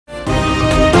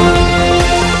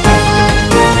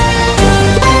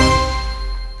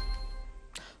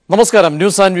നമസ്കാരം.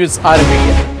 News and views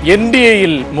ആരംഭിക്കുക.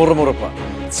 NDAയിൽ മുറുമുറുപ്പ്.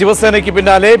 ശിവസേനയ്ക്ക്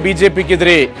പിന്നാലെ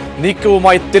BJPക്കെതിരെ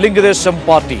നീക്കവുമായി തെലുങ്കുദേശം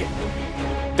പാർട്ടി.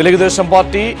 തെലുങ്കുദേശം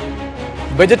പാർട്ടി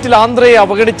ബജറ്റിൽ ആന്ധ്രയെ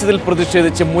അവഗണിച്ചതിൽ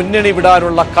പ്രതിഷേധിച്ച് മുന്നണി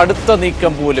വിടാനുള്ള കടുത്ത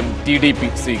നീക്കം പോലും TDP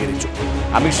സ്വീകരിച്ചു.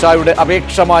 അമിത്ഷായുടെ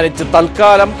അപേക്ഷ മാനിച്ച്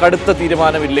തൽക്കാലം കടുത്ത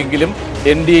തീരുമാനമില്ലെങ്കിലും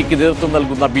NDAക്ക് നേതൃത്വം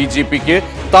നൽകുന്ന BJPക്ക്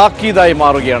താക്കീതായി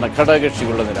മാറുകയാണ്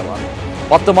ഘടകകക്ഷികളുടെ നിലപാട്.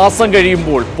 10 മാസം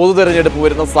കഴിയുമ്പോൾ പൊതുതെരഞ്ഞെടുപ്പ്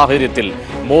വരുന്ന സാഹചര്യത്തിൽ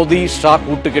മോദി ഷാ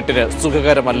കൂട്ടുകെട്ടിന്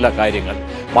സുഖകരമല്ല കാര്യങ്ങൾ.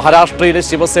 മഹാരാഷ്ട്രയിലെ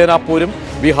ശിവസേന പോരും,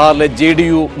 ബീഹാറിലെ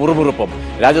JDU മുറുമുറുപ്പും,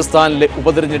 രാജസ്ഥാനിലെ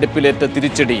ഉപതെരഞ്ഞെടുപ്പിലേറ്റ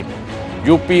തിരിച്ചടിയും,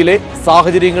 UPയിലെ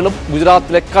സാഹചര്യങ്ങളും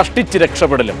ഗുജറാത്തിലെ കഷ്ടിച്ച്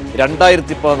രക്ഷപ്പെടലും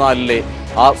 2014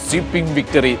 ആ സ്വീപ്പിംഗ്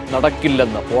വിക്ടറി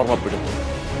നടക്കില്ലെന്ന് ഓർമ്മപ്പെടുന്നു.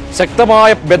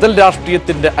 ശക്തമായ ബദൽ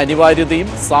രാഷ്ട്രീയത്തിന്റെ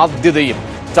അനിവാര്യതയും സാധ്യതയും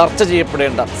ചർച്ച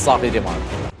ചെയ്യപ്പെടേണ്ട സാഹചര്യമാണ്.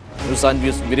 ന്യൂസ് ആൻഡ്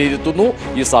വ്യൂസ് വിലയിരുത്തുന്നു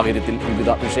ഈ സാഹചര്യത്തിൽ വിവിധ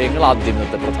വിഷയങ്ങൾ. ആദ്യം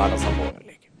ഇന്നത്തെ പ്രധാന സംഭവങ്ങളിലേക്ക്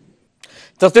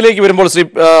ചർച്ചയിലേക്ക് വരുമ്പോൾ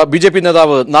BJP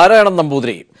നേതാവ് നാരായണൻ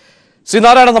നമ്പൂതിരി.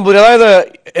 നാരായണൻ നമ്പൂതിരി, അതായത്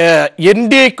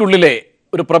NDAക്കുള്ളിലെ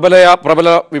ഒരു പ്രബല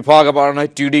വിഭാഗമാണ്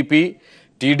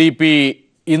TDP.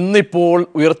 ഇന്നിപ്പോൾ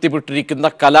ഉയർത്തിവിട്ടിരിക്കുന്ന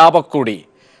കലാപക്കൊടി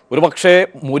ഒരുപക്ഷെ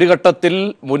ഒരു ഘട്ടത്തിൽ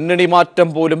മുന്നണി മാറ്റം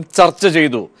പോലും ചർച്ച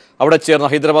ചെയ്തു അവിടെ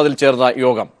ഹൈദരാബാദിൽ ചേർന്ന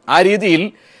യോഗം. ആ രീതിയിൽ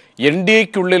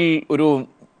NDAക്കുള്ളിൽ ഒരു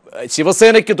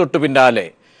ശിവസേനയ്ക്ക് തൊട്ടു പിന്നാലെ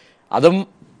അതും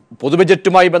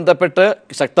പൊതുബജറ്റുമായി ബന്ധപ്പെട്ട്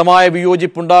ശക്തമായ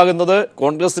വിയോജിപ്പുണ്ടാകുന്നത്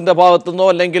കോൺഗ്രസിന്റെ ഭാഗത്തുനിന്നോ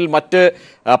അല്ലെങ്കിൽ മറ്റ്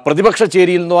പ്രതിപക്ഷ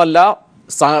ചേരിയിൽ നിന്നോ അല്ല,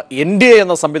 NDA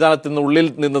എന്ന സംവിധാനത്തിനുള്ളിൽ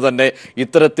നിന്ന് തന്നെ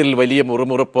ഇത്തരത്തിൽ വലിയ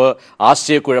മുറുമുറുപ്പ്,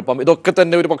 ആശയക്കുഴപ്പം, ഇതൊക്കെ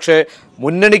തന്നെ ഒരു പക്ഷേ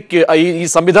മുന്നണിക്ക് ഈ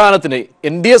സംവിധാനത്തിന്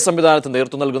NDA സംവിധാനത്തിന്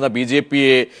നേതൃത്വം നൽകുന്ന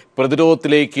BJPയെ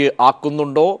പ്രതിരോധത്തിലേക്ക്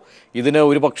ആക്കുന്നുണ്ടോ? ഇതിന്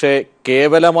ഒരു പക്ഷേ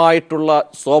കേവലമായിട്ടുള്ള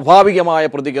സ്വാഭാവികമായ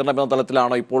പ്രതികരണം എന്ന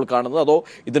തലത്തിലാണോ ഇപ്പോൾ കാണുന്നത്, അതോ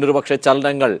ഇതിനൊരു പക്ഷേ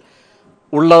ചലനങ്ങൾ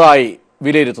ഉള്ളതായി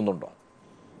വിലയിരുത്തുന്നുണ്ടോ?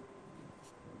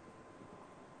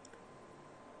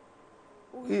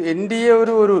 NDA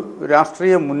ഒരു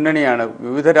രാഷ്ട്രീയ മുന്നണിയാണ്,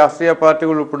 വിവിധ രാഷ്ട്രീയ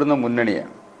പാർട്ടികൾ ഉൾപ്പെടുന്ന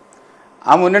മുന്നണിയാണ്.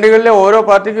 ആ മുന്നണികളിലെ ഓരോ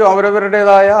പാർട്ടിക്കും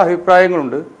അവരവരുടേതായ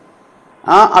അഭിപ്രായങ്ങളുണ്ട്.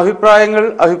 ആ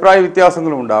അഭിപ്രായ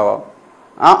വ്യത്യാസങ്ങളും ഉണ്ടാവാം.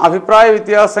 ആ അഭിപ്രായ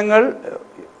വ്യത്യാസങ്ങൾ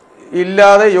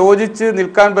ഇല്ലാതെ യോജിച്ച്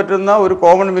നിൽക്കാൻ പറ്റുന്ന ഒരു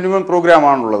കോമൺ മിനിമം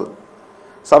പ്രോഗ്രാമാണുള്ളത്.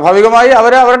 സ്വാഭാവികമായി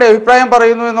അവരുടെ അഭിപ്രായം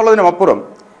പറയുന്നു എന്നുള്ളതിനുമപ്പുറം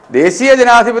ദേശീയ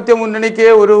ജനാധിപത്യ മുന്നണിക്ക്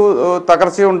ഒരു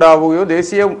തകർച്ചയുണ്ടാവുകയോ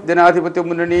ദേശീയ ജനാധിപത്യ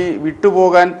മുന്നണി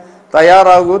വിട്ടുപോകാൻ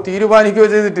തയ്യാറാവുകയോ തീരുമാനിക്കുകയോ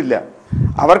ചെയ്തിട്ടില്ല.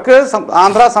 അവർക്ക്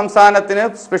ആന്ധ്ര സംസ്ഥാനത്തിന്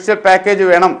സ്പെഷ്യൽ പാക്കേജ്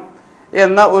വേണം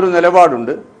എന്ന ഒരു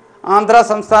നിലപാടുണ്ട്. ആന്ധ്ര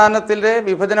സംസ്ഥാനത്തിൻ്റെ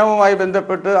വിഭജനവുമായി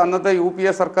ബന്ധപ്പെട്ട് അന്നത്തെ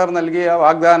UPA സർക്കാർ നൽകിയ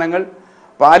വാഗ്ദാനങ്ങൾ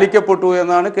പാലിക്കപ്പെട്ടു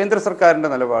എന്നാണ് കേന്ദ്ര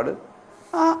സർക്കാരിൻ്റെ നിലപാട്.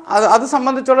 അത്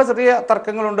സംബന്ധിച്ചുള്ള ചെറിയ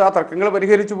തർക്കങ്ങളുണ്ട്. ആ തർക്കങ്ങൾ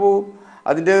പരിഹരിച്ചു പോകും.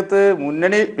 അതിൻ്റെ അകത്ത്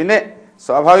മുന്നണി പിന്നെ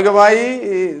സ്വാഭാവികമായി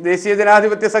ദേശീയ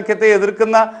ജനാധിപത്യ സഖ്യത്തെ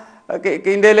എതിർക്കുന്ന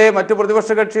ഇന്ത്യയിലെ മറ്റു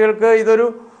പ്രതിപക്ഷ കക്ഷികൾക്ക്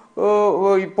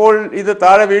ഇപ്പോൾ ഇത്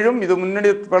താഴെ വീഴും, ഇത് മുന്നണി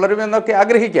വളരുമെന്നൊക്കെ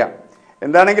ആഗ്രഹിക്കാം.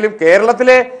 എന്താണെങ്കിലും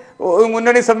കേരളത്തിലെ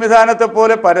മുന്നണി സംവിധാനത്തെ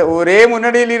പോലെ ഒരേ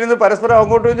മുന്നണിയിൽ ഇരുന്ന് പരസ്പരം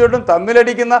അങ്ങോട്ടും ഇങ്ങോട്ടും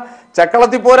തമ്മിലടിക്കുന്ന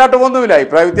ചക്കളത്തി പോരാട്ടമൊന്നുമില്ല.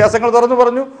 അഭിപ്രായ വ്യത്യാസങ്ങൾ തുറന്നു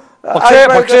പറഞ്ഞു.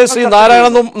 പക്ഷേ ശ്രീ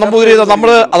നാരായണൻ നമ്പൂതിരി,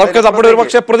 അതൊക്കെ നമ്മുടെ ഒരു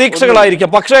പക്ഷേ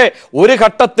പ്രതീക്ഷകളായിരിക്കാം. പക്ഷേ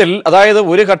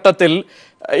ഒരു ഘട്ടത്തിൽ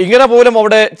ഇങ്ങനെ പോലും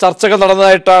അവിടെ ചർച്ചകൾ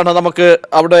നടന്നതായിട്ടാണ് നമുക്ക്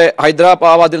അവിടെ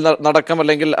ഹൈദരാബാദിൽ നടക്കം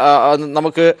അല്ലെങ്കിൽ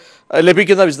നമുക്ക്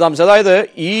ലഭിക്കുന്ന വിശദാംശം. അതായത്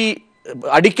ഈ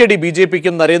അടിക്കടി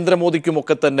BJPക്കും നരേന്ദ്രമോദിക്കും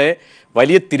ഒക്കെ തന്നെ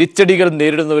വലിയ തിരിച്ചടികൾ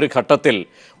നേരിടുന്ന ഒരു ഘട്ടത്തിൽ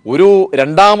ഒരു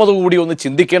രണ്ടാമത് കൂടി ഒന്ന്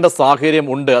ചിന്തിക്കേണ്ട സാഹചര്യം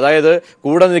ഉണ്ട്. അതായത്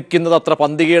കൂടെ നിൽക്കുന്നത് അത്ര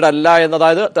പന്തികേടല്ല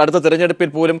എന്നതായത് അടുത്ത തിരഞ്ഞെടുപ്പിൽ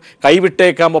പോലും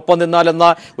കൈവിട്ടേക്കാം, ഒപ്പം നിന്നാൽ എന്ന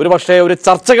ഒരു പക്ഷേ ഒരു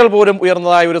ചർച്ചകൾ പോലും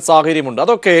ഉയർന്നതായ ഒരു സാഹചര്യമുണ്ട്.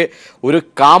 അതൊക്കെ ഒരു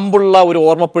കാമ്പുള്ള ഒരു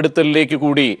ഓർമ്മപ്പെടുത്തലിലേക്ക്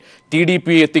കൂടി TDP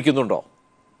എത്തിക്കുന്നുണ്ടോ?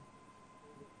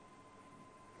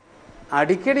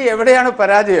 അടിക്കടി എവിടെയാണ്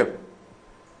പരാജയം?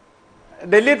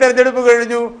 ഡൽഹി തെരഞ്ഞെടുപ്പ്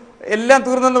കഴിഞ്ഞു, എല്ലാം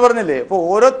തീർന്നെന്ന് പറഞ്ഞില്ലേ? അപ്പോൾ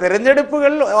ഓരോ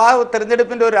തെരഞ്ഞെടുപ്പുകൾ, ആ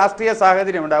തെരഞ്ഞെടുപ്പിന്റെ ഒരു രാഷ്ട്രീയ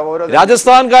സാഹചര്യം ഉണ്ടാകും.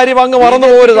 രാജസ്ഥാൻ കാര്യം അങ്ങ്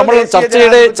മറന്നുപോരും. നമ്മൾ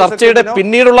ചർച്ചയുടെ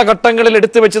പിന്നീടുള്ള ഘട്ടങ്ങളിൽ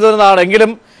എടുത്തു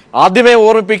വെച്ചതെന്നാണെങ്കിലും ആദ്യമേ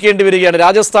ഓർമ്മിപ്പിക്കേണ്ടി വരികയാണ്.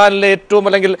 രാജസ്ഥാനിലെ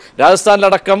അല്ലെങ്കിൽ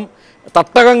രാജസ്ഥാനിലടക്കം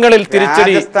തട്ടകങ്ങളിൽ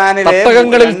തിരിച്ചടി.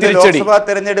 ലോക്സഭാ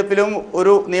തെരഞ്ഞെടുപ്പിലും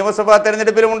ഒരു നിയമസഭാ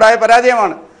തെരഞ്ഞെടുപ്പിലും ഉണ്ടായ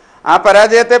പരാജയമാണ്. ആ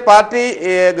പരാജയത്തെ പാർട്ടി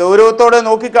ഗൗരവത്തോടെ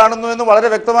നോക്കിക്കാണുന്നു എന്ന് വളരെ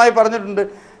വ്യക്തമായി പറഞ്ഞിട്ടുണ്ട്.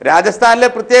 രാജസ്ഥാനിലെ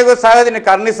പ്രത്യേക സാഹചര്യം,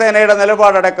 കർണിസേനയുടെ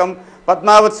നിലപാടടക്കം,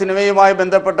 പത്മാവത് സിനിമയുമായി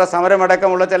ബന്ധപ്പെട്ട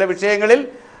സമരമടക്കമുള്ള ചില വിഷയങ്ങളിൽ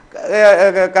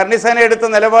കർണിസേന എടുത്ത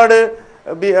നിലപാട്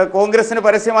കോൺഗ്രസിന്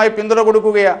പരസ്യമായി പിന്തുണ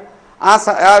കൊടുക്കുകയാണ്.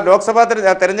 ആ ലോക്സഭാ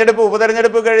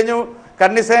ഉപതെരഞ്ഞെടുപ്പ് കഴിഞ്ഞു.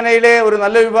 കർണിസേനയിലെ ഒരു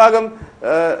നല്ല വിഭാഗം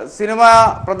സിനിമ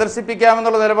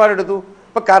പ്രദർശിപ്പിക്കാമെന്നുള്ള നിലപാടെടുത്തു.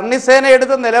 അപ്പോൾ കർണിസേന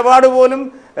എടുത്ത നിലപാട് പോലും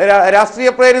രാഷ്ട്രീയ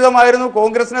പ്രേരിതമായിരുന്നു,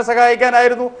 കോൺഗ്രസിനെ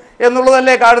സഹായിക്കാനായിരുന്നു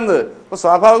എന്നുള്ളതല്ലേ കാണുന്നത്. അപ്പോൾ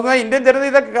സ്വാഭാവികമായി ഇന്ത്യൻ ജനത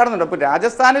ഇതൊക്കെ കാണുന്നുണ്ട്. അപ്പോൾ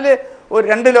രാജസ്ഥാനിൽ ഒരു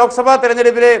 2 ലോക്സഭാ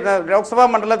തെരഞ്ഞെടുപ്പിലെ ലോക്സഭാ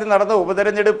മണ്ഡലത്തിൽ നടന്ന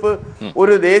ഉപതെരഞ്ഞെടുപ്പ്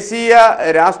ഒരു ദേശീയ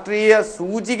രാഷ്ട്രീയ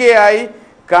സൂചികയായി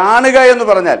കാണുക എന്ന്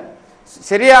പറഞ്ഞാൽ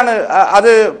ശരിയാണ്.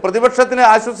 അത് പ്രതിപക്ഷത്തിന്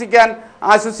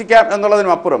ആശ്വസിക്കാം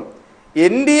എന്നുള്ളതിനും അപ്പുറം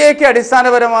NDAക്ക്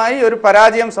അടിസ്ഥാനപരമായി ഒരു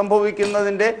പരാജയം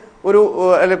സംഭവിക്കുന്നതിൻ്റെ ഒരു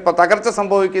തകർച്ച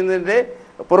സംഭവിക്കുന്നതിൻ്റെ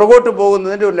പുറകോട്ട്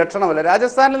പോകുന്നതിൻ്റെ ഒരു ലക്ഷണമല്ല.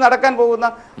 രാജസ്ഥാനിൽ നടക്കാൻ പോകുന്ന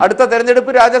അടുത്ത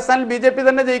തെരഞ്ഞെടുപ്പ് രാജസ്ഥാനിൽ BJP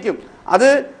തന്നെ ജയിക്കും.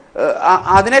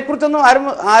 അതിനെക്കുറിച്ചൊന്നും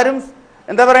ആരും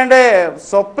എന്താ പറയണ്ടേ,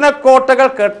 സ്വപ്നക്കോട്ടകൾ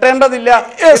കെട്ടേണ്ടതില്ല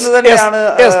എന്ന് തന്നെയാണ്.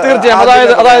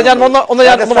 അതായത് ഞാൻ ഒന്ന്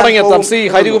മടങ്ങിയെത്താം. ശ്രീ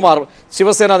ഹരികുമാർ,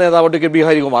 ശിവസേന നേതാവ് അഡ്വക്കേറ്റ് ബി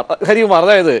ഹരികുമാർ,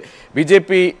 അതായത്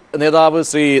BJP നേതാവ്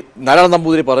ശ്രീ നാരായണ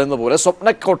നമ്പൂതിരി പറയുന്ന പോലെ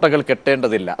സ്വപ്നക്കോട്ടകൾ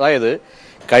കെട്ടേണ്ടതില്ല. അതായത്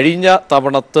കഴിഞ്ഞ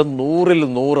തവണത്തെ 100-ൽ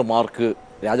 100 മാർക്ക്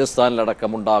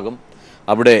രാജസ്ഥാനിലടക്കമുണ്ടാകും.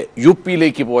 അവിടെ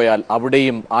UPയിലേക്ക് പോയാൽ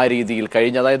അവിടെയും ആ രീതിയിൽ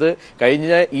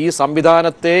കഴിഞ്ഞ ഈ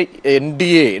സംവിധാനത്തെ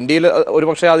NDAയിൽ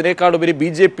ഒരുപക്ഷെ അതിനേക്കാളുപരി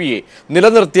BJPയെ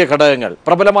നിലനിർത്തിയ ഘടകങ്ങൾ,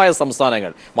 പ്രബലമായ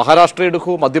സംസ്ഥാനങ്ങൾ, മഹാരാഷ്ട്ര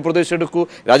എടുക്കൂ, മധ്യപ്രദേശ് എടുക്കൂ,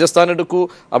 രാജസ്ഥാൻ എടുക്കൂ,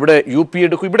 അവിടെ UP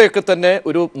എടുക്കൂ, ഇവിടെയൊക്കെ തന്നെ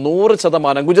ഒരു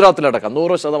 100%, ഗുജറാത്തിലടക്കം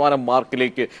 100%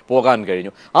 മാർക്കിലേക്ക് പോകാൻ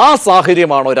കഴിഞ്ഞു. ആ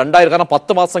സാഹചര്യമാണോ കാരണം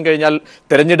 10 മാസം കഴിഞ്ഞാൽ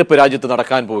തെരഞ്ഞെടുപ്പ് രാജ്യത്ത്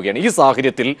നടക്കാൻ പോവുകയാണ്. ഈ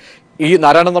സാഹചര്യത്തിൽ ഈ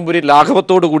നാരായണ നമ്പൂരി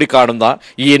ലാഘവത്തോടു കൂടി കാണുന്ന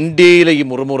ഈ NDAയിലെ ഈ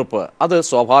മുറുമുറുപ്പ് അത്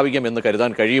സ്വാഭാവികം എന്ന്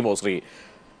കരുതാൻ കഴിയുമോ ശ്രീ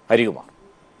ഹരികുമാർ?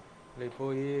 ഇപ്പോൾ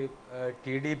ഈ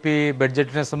TDP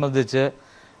ബഡ്ജറ്റിനെ സംബന്ധിച്ച്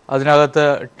അതിനകത്ത്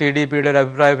TDPയുടെ ഒരു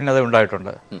അഭിപ്രായ ഭിന്നത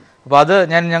ഉണ്ടായിട്ടുണ്ട്. അപ്പോൾ അത്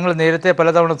ഞങ്ങൾ നേരത്തെ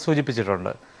പലതവണ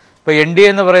സൂചിപ്പിച്ചിട്ടുണ്ട്. ഇപ്പോൾ NDA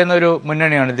എന്ന് പറയുന്ന ഒരു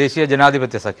മുന്നണിയാണ്, ദേശീയ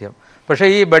ജനാധിപത്യ സഖ്യം. പക്ഷേ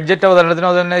ഈ ബഡ്ജറ്റ്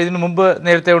അവതരണത്തിനോ തന്നെ ഇതിനു മുമ്പ്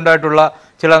നേരത്തെ ഉണ്ടായിട്ടുള്ള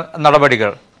ചില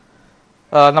നടപടികൾ,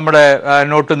 നമ്മുടെ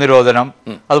നോട്ട് നിരോധനം,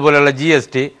 അതുപോലെയുള്ള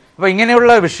GST, അപ്പോൾ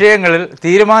ഇങ്ങനെയുള്ള വിഷയങ്ങളിൽ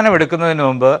തീരുമാനമെടുക്കുന്നതിന്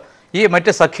മുമ്പ് ഈ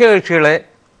മറ്റ് സഖ്യകക്ഷികളെ,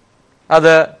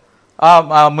 അത്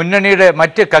മുന്നണിയുടെ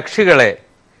മറ്റ് കക്ഷികളെ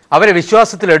അവരെ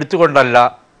വിശ്വാസത്തിലെടുത്തുകൊണ്ടല്ല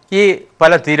ഈ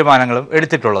പല തീരുമാനങ്ങളും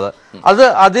എടുത്തിട്ടുള്ളത്.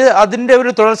 അതിൻ്റെ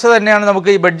ഒരു തുടർച്ച തന്നെയാണ് നമുക്ക്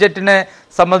ഈ ബഡ്ജറ്റിനെ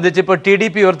സംബന്ധിച്ച് ഇപ്പോൾ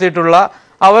TDP ഉയർത്തിയിട്ടുള്ള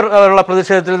ഉള്ള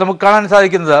പ്രതിഷേധത്തിൽ നമുക്ക് കാണാൻ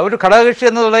സാധിക്കുന്നത്. ഒരു ഘടകകക്ഷി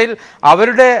എന്ന നിലയിൽ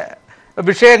അവരുടെ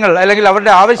വിഷയങ്ങൾ അല്ലെങ്കിൽ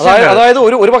അവരുടെ ആവശ്യങ്ങൾ, അതായത്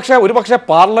ഒരുപക്ഷെ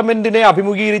പാർലമെന്റിനെ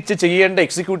അഭിമുഖീകരിച്ച്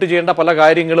എക്സിക്യൂട്ട് ചെയ്യേണ്ട പല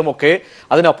കാര്യങ്ങളും ഒക്കെ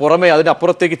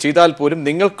അതിനപ്പുറത്തേക്ക് ചെയ്താൽ പോലും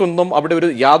നിങ്ങൾക്കൊന്നും അവിടെ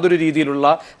യാതൊരു രീതിയിലുള്ള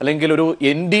അല്ലെങ്കിൽ ഒരു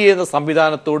NDA എന്ന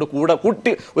സംവിധാനത്തോട്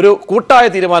ഒരു കൂട്ടായ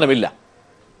തീരുമാനമില്ല.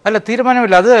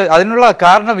 തീരുമാനമില്ല. അതിനുള്ള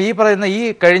കാരണം ഈ പറയുന്ന ഈ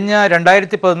കഴിഞ്ഞ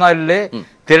 2014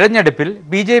 തിരഞ്ഞെടുപ്പിൽ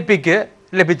BJPക്ക്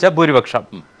ലഭിച്ച ഭൂരിപക്ഷം.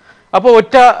 അപ്പോൾ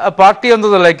ഒറ്റ പാർട്ടി എന്ന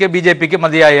നിലയ്ക്ക് BJPക്ക്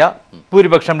മതിയായ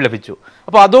ഭൂരിപക്ഷം ലഭിച്ചു.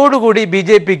 അപ്പോൾ അതോടുകൂടി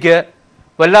BJPക്ക്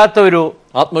വല്ലാത്ത ഒരു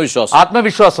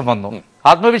ആത്മവിശ്വാസം വന്നു.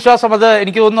 അത്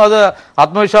എനിക്ക് തോന്നുന്നു, അത്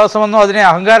ആത്മവിശ്വാസമെന്നോ അതിനെ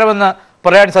അഹങ്കാരമെന്ന്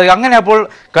പറയാൻ സാധിക്കും. അങ്ങനെ അപ്പോൾ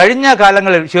കഴിഞ്ഞ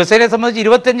കാലങ്ങളിൽ ശിവസേനയെ സംബന്ധിച്ച്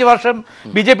 25 വർഷം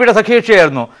BJPയുടെ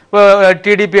സഖ്യകക്ഷിയായിരുന്നു. ഇപ്പോൾ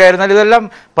TDP ആയിരുന്നാൽ ഇതെല്ലാം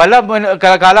പല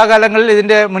കാലാകാലങ്ങളിൽ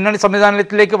ഇതിന്റെ മുന്നണി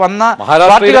സംവിധാനത്തിലേക്ക് വന്ന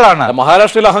പാർട്ടികളാണ്.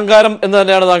 മഹാരാഷ്ട്രയിൽ അഹങ്കാരം എന്ന്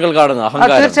തന്നെയാണ് താങ്കൾ കാണുന്നത്?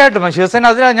 തീർച്ചയായിട്ടും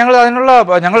ശിവസേന ഞങ്ങൾ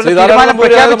തീരുമാനം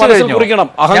പ്രഖ്യാപിച്ചു കഴിഞ്ഞു.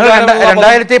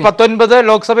 2019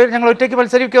 ലോക്സഭയിൽ ഞങ്ങൾ ഒറ്റയ്ക്ക്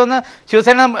മത്സരിക്കുമെന്ന്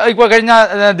ശിവസേന ഇപ്പോൾ കഴിഞ്ഞ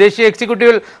ദേശീയ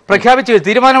എക്സിക്യൂട്ടീവിൽ പ്രഖ്യാപിച്ചു,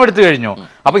 തീരുമാനമെടുത്തു കഴിഞ്ഞു.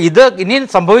 അപ്പൊ ഇത് ഇനിയും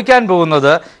സംഭവിക്കാൻ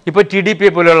പോകുന്നത് ഇപ്പോൾ TDP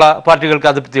പോലെയുള്ള പാർട്ടികൾക്ക്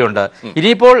അതൃപ്തിയുണ്ട്.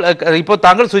 ഇപ്പോൾ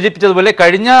താങ്കൾ സൂചിപ്പിച്ചതുപോലെ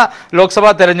കഴിഞ്ഞ ലോക്സഭാ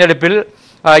തെരഞ്ഞെടുപ്പിൽ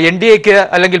NDAക്ക്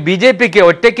അല്ലെങ്കിൽ BJPക്ക്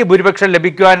ഒറ്റയ്ക്ക് ഭൂരിപക്ഷം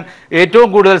ലഭിക്കുവാൻ ഏറ്റവും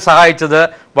കൂടുതൽ സഹായിച്ചത്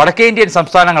വടക്കേ ഇന്ത്യൻ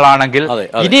സംസ്ഥാനങ്ങളാണെങ്കിൽ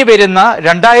ഇനി വരുന്ന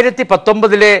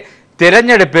 2019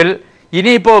 തിരഞ്ഞെടുപ്പിൽ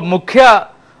ഇനിയിപ്പോൾ മുഖ്യ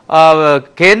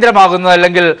കേന്ദ്രമാകുന്നത്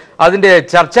അല്ലെങ്കിൽ അതിന്റെ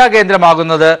ചർച്ചാ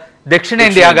കേന്ദ്രമാകുന്നത്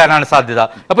ദക്ഷിണേന്ത്യയാകാനാണ് സാധ്യത.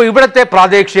 അപ്പോൾ ഇവിടുത്തെ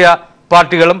പ്രാദേശിക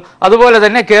പാർട്ടികളും അതുപോലെ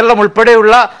തന്നെ കേരളം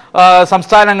ഉൾപ്പെടെയുള്ള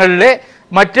സംസ്ഥാനങ്ങളിലെ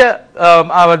മറ്റ്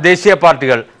ദേശീയ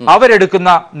പാർട്ടികൾ അവരെടുക്കുന്ന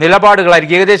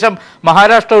നിലപാടുകളായിരിക്കും. ഏകദേശം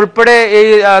മഹാരാഷ്ട്ര ഉൾപ്പെടെ ഈ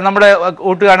നമ്മുടെ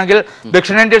കൂട്ടുകയാണെങ്കിൽ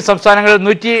ദക്ഷിണേന്ത്യൻ സംസ്ഥാനങ്ങളിൽ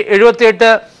 178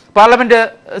 പാർലമെന്റ്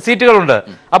സീറ്റുകളുണ്ട്.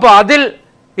 അപ്പോൾ അതിൽ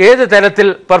ഏത് തരത്തിൽ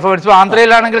പെർഫോമൻസ്,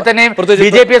 ആന്ധ്രയിലാണെങ്കിൽ തന്നെയും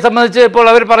BJPയെ സംബന്ധിച്ച് ഇപ്പോൾ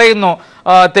അവർ പറയുന്നു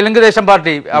തെലുങ്ക് ദേശം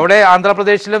പാർട്ടി, അവിടെ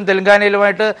ആന്ധ്രാപ്രദേശിലും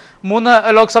തെലങ്കാനയിലുമായിട്ട് 3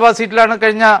 ലോക്സഭാ സീറ്റിലാണ്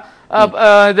കഴിഞ്ഞ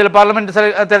ഇതിൽ പാർലമെന്റ്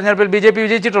തെരഞ്ഞെടുപ്പിൽ BJP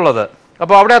വിജയിച്ചിട്ടുള്ളത്.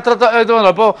 അപ്പോൾ അവിടെ അത്ര ഇത്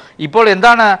വന്നു. അപ്പോൾ ഇപ്പോൾ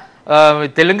എന്താണ്,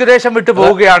 തെലുങ്ക് ദേശം വിട്ടു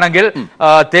പോവുകയാണെങ്കിൽ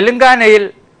തെലങ്കാനയിൽ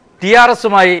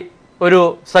TRSുമായി ഒരു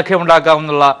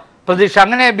സഖ്യമുണ്ടാക്കാമെന്നുള്ള പ്രതീക്ഷ.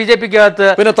 അങ്ങനെ BJPക്കകത്ത്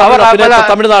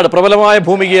തമിഴ്നാട് പ്രബലമായ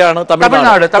ഭൂമികയാണ്.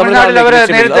 തമിഴ്നാട്ടിൽ അവർ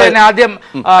നേരത്തെ തന്നെ ആദ്യം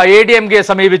ADMKയെ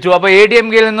സമീപിച്ചു. അപ്പൊ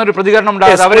ADMKയിൽ നിന്നൊരു പ്രതികരണം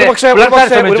ഉണ്ടാകും.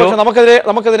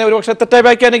 നമുക്കതിനെ ഒരുപക്ഷെ തെറ്റായി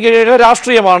വ്യാഖ്യാനിക്കുക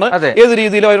രാഷ്ട്രീയമാണ്. ഏത്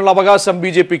രീതിയിലും അതിനുള്ള അവകാശം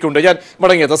BJPക്കുണ്ട്. ഞാൻ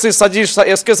മടങ്ങിയത് ശ്രീ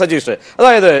സജീഷ്,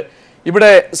 അതായത്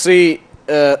ഇവിടെ ശ്രീ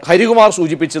ഹരികുമാർ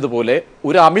സൂചിപ്പിച്ചതുപോലെ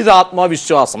ഒരു അമിത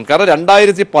ആത്മവിശ്വാസം, കാരണം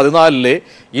 2014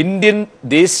 ഇന്ത്യൻ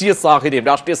ദേശീയ സാഹചര്യം,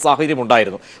 രാഷ്ട്രീയ സാഹചര്യം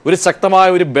ഉണ്ടായിരുന്നു. ഒരു ശക്തമായ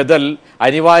ഒരു ബദൽ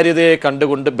അനിവാര്യതയെ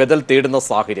കണ്ടുകൊണ്ട് ബദൽ തേടുന്ന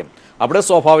സാഹചര്യം. അവിടെ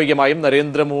സ്വാഭാവികമായും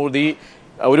നരേന്ദ്രമോദി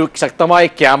ഒരു ശക്തമായ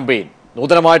ക്യാമ്പയിൻ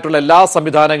നൂതനമായിട്ടുള്ള എല്ലാ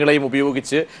സംവിധാനങ്ങളെയും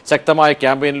ഉപയോഗിച്ച് ശക്തമായ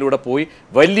ക്യാമ്പയിനിലൂടെ പോയി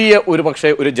വലിയ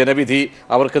ഒരു ജനവിധി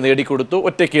അവർക്ക് നേടിക്കൊടുത്തു,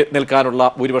 ഒറ്റയ്ക്ക് നിൽക്കാനുള്ള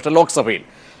ഭൂരിപക്ഷം ലോക്സഭയിൽ.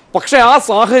 പക്ഷേ ആ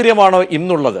സാഹചര്യമാണോ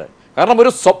ഇന്നുള്ളത്? കാരണം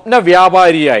ഒരു സ്വപ്ന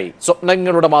വ്യാപാരിയായി,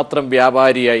 സ്വപ്നങ്ങളുടെ മാത്രം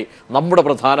വ്യാപാരിയായി നമ്മുടെ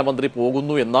പ്രധാനമന്ത്രി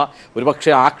പോകുന്നു എന്ന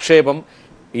ഒരുപക്ഷെ ആക്ഷേപം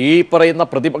ഈ പറയുന്ന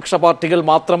പ്രതിപക്ഷ പാർട്ടികൾ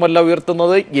മാത്രമല്ല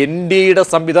ഉയർത്തുന്നത്, NDAയുടെ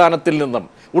സംവിധാനത്തിൽ നിന്നും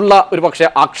ഉള്ള ഒരുപക്ഷെ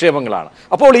ആക്ഷേപങ്ങളാണ്.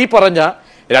 അപ്പോൾ ഈ പറഞ്ഞ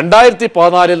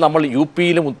 2014 നമ്മൾ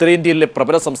UPയിലും ഉത്തരേന്ത്യയിലെ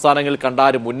പ്രബല സംസ്ഥാനങ്ങളിൽ കണ്ട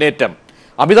ഒരു മുന്നേറ്റം,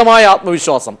 അമിതമായ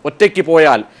ആത്മവിശ്വാസം, ഒറ്റയ്ക്ക്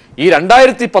പോയാൽ ഈ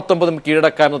 2019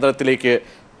 കീഴടക്കാവുന്ന തരത്തിലേക്ക്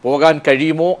പോകാൻ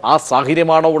കഴിയുമോ? ആ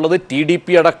സാഹചര്യമാണോ ഉള്ളത്? TDP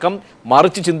അടക്കം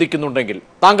മറിച്ച് ചിന്തിക്കുന്നുണ്ടെങ്കിൽ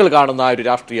താങ്കൾ കാണുന്ന ആ ഒരു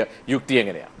രാഷ്ട്രീയ യുക്തി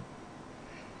എങ്ങനെയാണ്?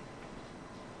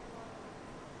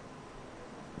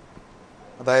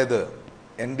 അതായത്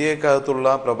NDAക്കകത്തുള്ള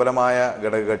പ്രബലമായ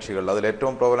ഘടകകക്ഷികൾ, അതിൽ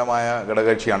ഏറ്റവും പ്രബലമായ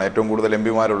ഘടകകക്ഷിയാണ്, ഏറ്റവും കൂടുതൽ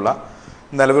MPമാരുള്ള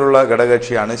നിലവിലുള്ള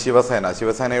ഘടകകക്ഷിയാണ് ശിവസേന.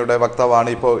 ശിവസേനയുടെ വക്താവാണ്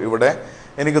ഇപ്പോൾ ഇവിടെ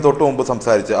എനിക്ക് തൊട്ടു മുമ്പ്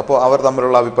സംസാരിച്ചത്. അപ്പോൾ അവർ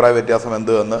തമ്മിലുള്ള അഭിപ്രായ വ്യത്യാസം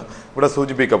എന്ത് എന്ന് ഇവിടെ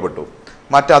സൂചിപ്പിക്കപ്പെട്ടു.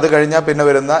 അത് കഴിഞ്ഞാൽ പിന്നെ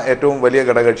വരുന്ന ഏറ്റവും വലിയ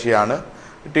ഘടകകക്ഷിയാണ്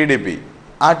TDP.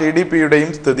 ആ TDPയുടെയും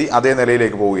സ്ഥിതി അതേ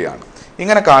നിലയിലേക്ക് പോവുകയാണ്.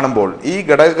 ഇങ്ങനെ കാണുമ്പോൾ ഈ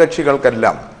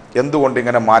ഘടകകക്ഷികൾക്കെല്ലാം എന്തുകൊണ്ട്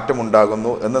ഇങ്ങനെ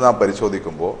മാറ്റമുണ്ടാകുന്നു എന്ന് നാം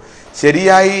പരിശോധിക്കുമ്പോൾ,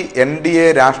 ശരിയായി NDA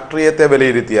രാഷ്ട്രീയത്തെ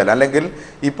വിലയിരുത്തിയാൽ, അല്ലെങ്കിൽ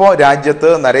ഇപ്പോൾ രാജ്യത്ത്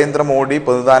നരേന്ദ്രമോദി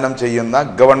പ്രതിദാനം ചെയ്യുന്ന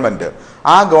ഗവൺമെൻറ്,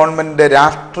 ആ ഗവൺമെൻറ്റിൻ്റെ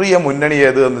രാഷ്ട്രീയ മുന്നണി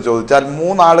ഏത് എന്ന് ചോദിച്ചാൽ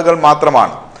 3 ആളുകൾ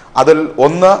മാത്രമാണ്. അതിൽ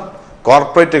ഒന്ന്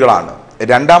കോർപ്പറേറ്റുകളാണ്,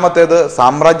 രണ്ടാമത്തേത്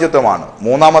സാമ്രാജ്യത്വമാണ്,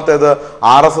 മൂന്നാമത്തേത്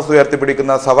RSS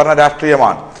ഉയർത്തിപ്പിടിക്കുന്ന സവർണ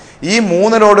രാഷ്ട്രീയമാണ്. ഈ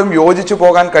 3നോടും യോജിച്ചു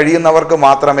പോകാൻ കഴിയുന്നവർക്ക്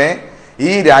മാത്രമേ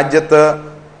ഈ രാജ്യത്ത്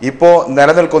ഇപ്പോൾ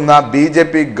നിലനിൽക്കുന്ന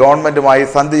BJP ഗവൺമെൻറ്റുമായി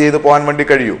സന്ധി ചെയ്തു പോകാൻ വേണ്ടി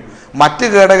കഴിയൂ. മറ്റ്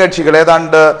ഘടകകക്ഷികൾ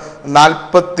ഏതാണ്ട്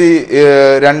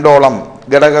 42ഓളം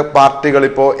ഘടക പാർട്ടികൾ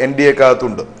ഇപ്പോൾ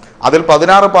NDAക്കകത്തുണ്ട്. അതിൽ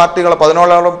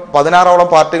 16ഓളം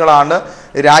പാർട്ടികളാണ്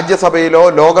രാജ്യസഭയിലോ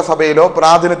ലോകസഭയിലോ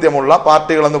പ്രാതിനിധ്യമുള്ള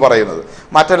പാർട്ടികൾ എന്ന് പറയുന്നത്.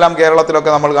 മറ്റെല്ലാം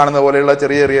കേരളത്തിലൊക്കെ നമ്മൾ കാണുന്ന പോലെയുള്ള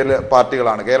ചെറിയ ചെറിയ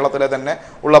പാർട്ടികളാണ്. കേരളത്തിലെ തന്നെ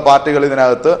ഉള്ള പാർട്ടികൾ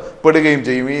ഇതിനകത്ത് പെടുകയും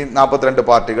ചെയ്യും. ഈ 42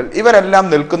 പാർട്ടികൾ ഇവരെല്ലാം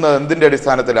നിൽക്കുന്നത് എന്തിൻ്റെ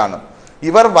അടിസ്ഥാനത്തിലാണ്?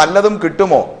 ഇവർ വല്ലതും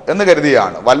കിട്ടുമോ എന്ന്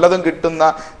കരുതിയാണ്. വല്ലതും കിട്ടുന്ന,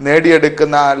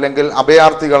 നേടിയെടുക്കുന്ന, അല്ലെങ്കിൽ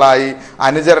അഭയാർത്ഥികളായി,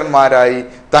 അനുചരന്മാരായി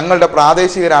തങ്ങളുടെ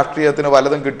പ്രാദേശിക രാഷ്ട്രീയത്തിന്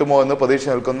വല്ലതും കിട്ടുമോ എന്ന് പ്രതീക്ഷ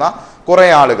നിൽക്കുന്ന കുറേ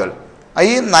ആളുകൾ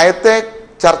ഈ നയത്തെ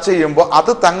ചർച്ച ചെയ്യുമ്പോൾ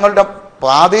അത് തങ്ങളുടെ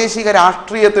പ്രാദേശിക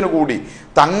രാഷ്ട്രീയത്തിന് കൂടി,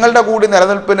 തങ്ങളുടെ കൂടി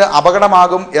നിലനിൽപ്പിന്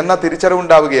അപകടമാകും എന്ന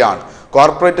തിരിച്ചറിവുണ്ടാവുകയാണ്.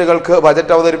 കോർപ്പറേറ്റുകൾക്ക്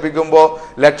ബജറ്റ് അവതരിപ്പിക്കുമ്പോൾ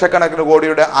ലക്ഷക്കണക്കിന്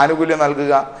കോടിയുടെ ആനുകൂല്യം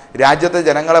നൽകുക, രാജ്യത്തെ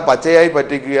ജനങ്ങളെ പച്ചയായി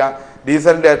പറ്റിക്കുക,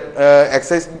 ഡീസലിൻ്റെ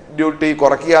എക്സൈസ് ഡ്യൂട്ടി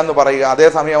കുറയ്ക്കുക എന്ന് പറയുക,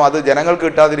 അതേസമയം അത് ജനങ്ങൾക്ക്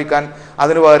കിട്ടാതിരിക്കാൻ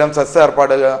അതിനു പകരം സെസ്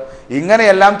ഏർപ്പെടുക,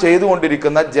 ഇങ്ങനെയെല്ലാം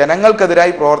ചെയ്തുകൊണ്ടിരിക്കുന്ന,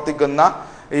 ജനങ്ങൾക്കെതിരായി പ്രവർത്തിക്കുന്ന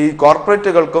ഈ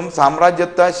കോർപ്പറേറ്റുകൾക്കും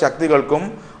സാമ്രാജ്യത്വ ശക്തികൾക്കും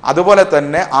അതുപോലെ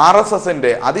തന്നെ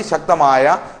RSSന്റെ അതിശക്തമായ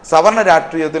സവർണ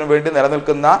രാഷ്ട്രീയത്തിനു വേണ്ടി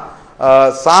നിലനിൽക്കുന്ന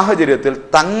സാഹചര്യത്തിൽ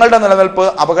തങ്ങളുടെ നിലനിൽപ്പ്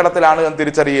അപകടത്തിലാണ് എന്ന്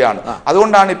തിരിച്ചറിയുകയാണ്.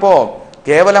 അതുകൊണ്ടാണ് ഇപ്പോൾ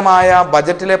കേവലമായ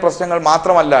ബജറ്റിലെ പ്രശ്നങ്ങൾ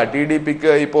മാത്രമല്ല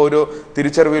TDPക്ക് ഇപ്പോൾ ഒരു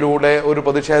തിരിച്ചറിവിലൂടെ ഒരു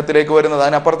പ്രതിഷേധത്തിലേക്ക് വരുന്നത്.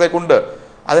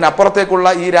 അതിനപ്പുറത്തേക്കുള്ള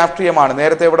ഈ രാഷ്ട്രീയമാണ്.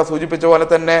 നേരത്തെ ഇവിടെ സൂചിപ്പിച്ച പോലെ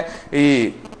തന്നെ ഈ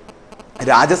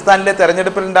രാജസ്ഥാനിലെ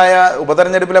തെരഞ്ഞെടുപ്പിലുണ്ടായ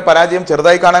ഉപതെരഞ്ഞെടുപ്പിലെ പരാജയം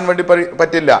ചെറുതായി കാണാൻ വേണ്ടി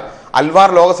പറ്റില്ല. അൽവാർ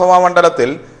ലോക്സഭാ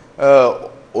മണ്ഡലത്തിൽ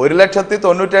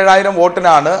 1,97,000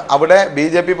 വോട്ടിനാണ് അവിടെ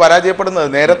BJP പരാജയപ്പെടുന്നത്.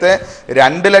 നേരത്തെ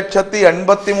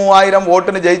 2,83,000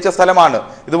 വോട്ടിന് ജയിച്ച സ്ഥലമാണ്.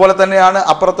 ഇതുപോലെ തന്നെയാണ്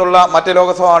അപ്പുറത്തുള്ള മറ്റ്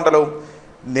ലോക്സഭാ മണ്ഡലവും.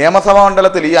 നിയമസഭാ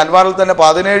മണ്ഡലത്തിൽ ഈ അൽവാറിൽ തന്നെ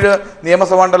 17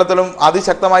 നിയമസഭാ മണ്ഡലത്തിലും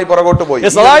അതിശക്തമായി പുറകോട്ട് പോയി.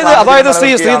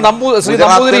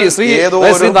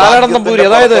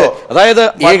 അതായത്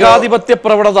ഏകാധിപത്യ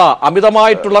പ്രവണത,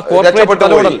 അമിതമായിട്ടുള്ള കോർപ്പറേറ്റ്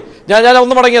ഇടപെടൽ. ഞാൻ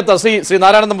ഒന്ന് മടങ്ങിയെത്താം ശ്രീ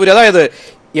നാരായണൻ നമ്പൂരി. അതായത്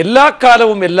എല്ലാ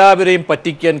കാലവും എല്ലാവരെയും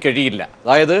പറ്റിക്കാൻ കഴിയില്ല.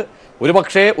 അതായത്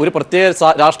ഒരുപക്ഷെ ഒരു പ്രത്യേക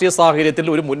രാഷ്ട്രീയ സാഹചര്യത്തിൽ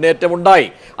ഒരു മുന്നേറ്റമുണ്ടായി,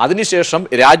 അതിനുശേഷം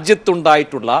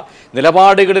രാജ്യത്തുണ്ടായിട്ടുള്ള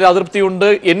നിലപാടുകളിൽ അതൃപ്തിയുണ്ട്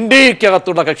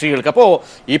NDAക്കകത്തുള്ള കക്ഷികൾക്ക്. അപ്പോൾ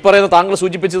ഈ പറയുന്ന താങ്കൾ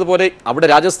സൂചിപ്പിച്ചതുപോലെ അവിടെ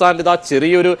രാജസ്ഥാനിൽ ഇതാ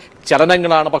ചെറിയൊരു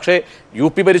ചലനങ്ങളാണ്. പക്ഷേ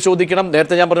UP പരിശോധിക്കണം.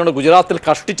 നേരത്തെ ഞാൻ പറഞ്ഞുകൊണ്ട് ഗുജറാത്തിൽ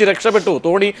കഷ്ടിച്ച് രക്ഷപ്പെട്ടു,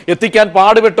 തോണി എത്തിക്കാൻ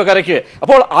പാടുപെട്ടു കരയ്ക്ക്.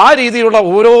 അപ്പോൾ ആ രീതിയിലുള്ള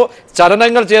ഓരോ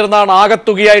ചലനങ്ങൾ ചേർന്നാണ്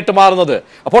ആകത്തുകയായിട്ട് മാറുന്നത്.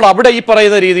 അപ്പോൾ അവിടെ ഈ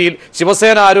പറയുന്ന രീതിയിൽ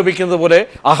ശിവസേന ആരോപിക്കുന്നത് പോലെ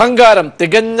അഹങ്കാരം,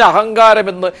 തികഞ്ഞ അഹങ്കാരം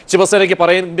എന്ന് ശിവസേനയ്ക്ക്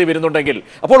പറയേണ്ടി വരുന്നുണ്ടെങ്കിൽ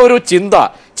അപ്പോൾ ഒരു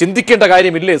ചിന്തിക്കേണ്ട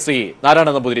കാര്യമില്ലേ ശ്രീ നാരായണ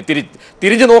നമ്പൂതിരി?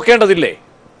 തിരിഞ്ഞു നോക്കേണ്ടതില്ലേ?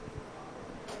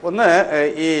 ഒന്ന്,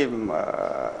 ഈ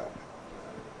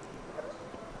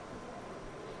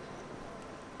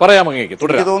പറയാം അങ്ങേക്ക്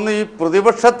തുടരാം. എനിക്ക് തോന്നുന്നു ഈ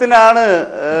പ്രതിപക്ഷത്തിനാണ്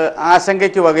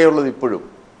ആശങ്കയ്ക്ക് വകയുള്ളത് ഇപ്പോഴും.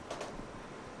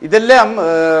 ഇതെല്ലാം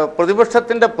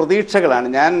പ്രതിപക്ഷത്തിൻ്റെ പ്രതീക്ഷകളാണ്.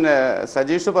 ഞാൻ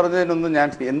സജീഷ് പറഞ്ഞതിനൊന്നും ഞാൻ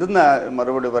എന്തെന്നാ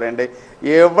മറുപടി പറയണ്ടേ?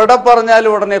 എവിടെ പറഞ്ഞാലും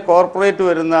ഉടനെ കോർപ്പറേറ്റ്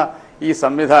വരുന്ന ഈ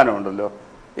സംവിധാനമുണ്ടല്ലോ.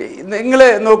 നിങ്ങൾ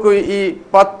നോക്കൂ, ഈ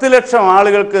 10 ലക്ഷം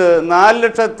ആളുകൾക്ക്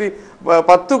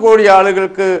 4,10 കോടി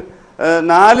ആളുകൾക്ക്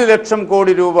 4 ലക്ഷം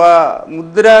കോടി രൂപ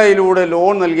മുദ്രയിലൂടെ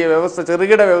ലോൺ നൽകിയ വ്യവസ്ഥ,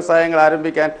 ചെറുകിട വ്യവസായങ്ങൾ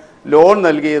ആരംഭിക്കാൻ ലോൺ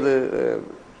നൽകിയത്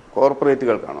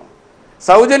കോർപ്പറേറ്റുകൾക്കാണോ?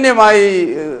 സൗജന്യമായി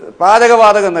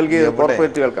പാചകവാതകം നൽകിയത്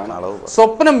കോർപ്പറേറ്റുകൾക്കാണ്.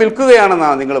 സ്വപ്നം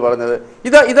വിൽക്കുകയാണെന്നാണ് നിങ്ങൾ പറഞ്ഞത്.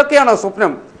 ഇതൊക്കെയാണോ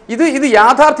സ്വപ്നം? ഇത്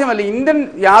യാഥാർത്ഥ്യമല്ല.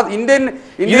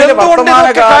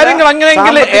 കാര്യങ്ങൾ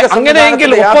അങ്ങനെയെങ്കിൽ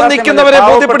ഒപ്പം നിൽക്കുന്നവരെ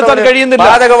ബോധ്യപ്പെടുത്താൻ കഴിയുന്നില്ല.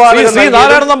 ശ്രീ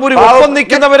നാരായണ നമ്പൂരി, ഒപ്പം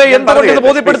നിൽക്കുന്നവരെ എന്തുകൊണ്ട് ഇത്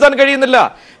ബോധ്യപ്പെടുത്താൻ കഴിയുന്നില്ല?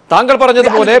 താങ്കൾ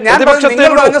പറഞ്ഞതുപോലെ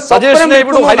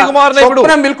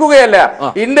സ്വപ്നം വിൽക്കുകയല്ല.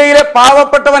 ഇന്ത്യയിലെ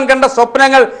പാവപ്പെട്ടവൻ കണ്ട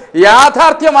സ്വപ്നങ്ങൾ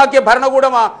യാഥാർത്ഥ്യമാക്കിയ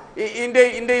ഭരണകൂടമാ ഇന്ത്യ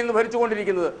ഇന്ന്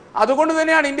ഭരിച്ചുകൊണ്ടിരിക്കുന്നത്. അതുകൊണ്ട്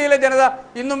തന്നെയാണ് ഇന്ത്യയിലെ ജനത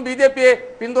ഇന്നും BJPയെ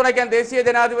പിന്തുണയ്ക്കാൻ, ദേശീയ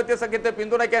ജനാധിപത്യ സഖ്യത്തെ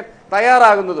പിന്തുണയ്ക്കാൻ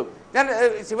തയ്യാറാകുന്നതും. ഞാൻ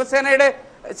ശിവസേനയുടെ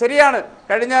ശരിയാണ്,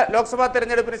 കഴിഞ്ഞ ലോക്സഭാ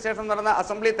തെരഞ്ഞെടുപ്പിന് ശേഷം നടന്ന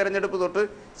അസംബ്ലി തെരഞ്ഞെടുപ്പ് തൊട്ട്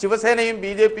ശിവസേനയും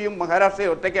BJPയും മഹാരാഷ്ട്രയിൽ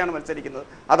ഒറ്റയ്ക്കാണ് മത്സരിക്കുന്നത്.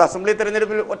 അത് അസംബ്ലി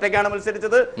തെരഞ്ഞെടുപ്പിൽ ഒറ്റയ്ക്കാണ്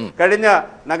മത്സരിച്ചത്. കഴിഞ്ഞ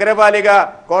നഗരപാലിക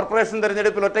കോർപ്പറേഷൻ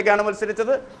തെരഞ്ഞെടുപ്പിൽ ഒറ്റയ്ക്കാണ്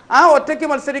മത്സരിച്ചത്. ആ ഒറ്റയ്ക്ക്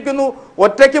മത്സരിക്കുന്നു.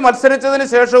 ഒറ്റയ്ക്ക് മത്സരിച്ചതിന്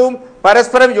ശേഷവും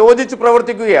പരസ്പരം യോജിച്ച്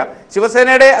പ്രവർത്തിക്കുകയാണ്.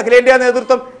 ശിവസേനയുടെ അഖിലേന്ത്യാ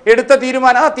നേതൃത്വം എടുത്ത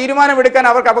തീരുമാനം, ആ തീരുമാനം എടുക്കാൻ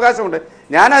അവർക്ക് അവകാശമുണ്ട്.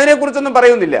 ഞാൻ അതിനെക്കുറിച്ചൊന്നും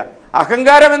പറയുന്നില്ല.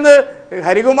 അഹങ്കാരമെന്ന്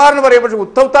ഹരികുമാറിന് പറയും, പക്ഷെ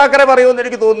ഉദ്ധവ് താക്കറെ പറയുമെന്ന്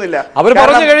എനിക്ക് തോന്നുന്നില്ല. അവർ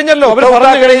പറഞ്ഞു കഴിഞ്ഞല്ലോ,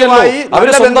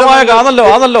 അവര് സ്വന്തമായ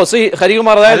ആണല്ലോ ശ്രീ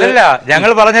ഹരികുമാർ. അല്ല,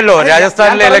 ഞങ്ങൾ പറഞ്ഞല്ലോ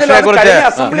രാജസ്ഥാനിലെ ഇലക്ഷനെ കുറിച്ച്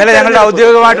ഇന്നലെ ഞങ്ങളുടെ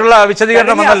ഔദ്യോഗികമായിട്ടുള്ള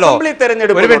വിശദീകരണം വന്നല്ലോ.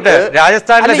 ഒരു മിനിറ്റ്,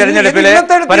 രാജസ്ഥാനിലെ തെരഞ്ഞെടുപ്പിലെ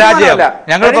പരാജയം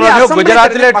ഞങ്ങൾ പറഞ്ഞു.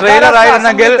 ഗുജറാത്തിലെ ട്രെയിലർ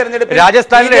ആയിരുന്നെങ്കിൽ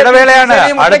രാജസ്ഥാനിലെ ഇടവേളയാണ്.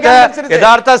 അടുത്ത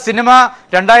യഥാർത്ഥ സിനിമ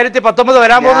 2019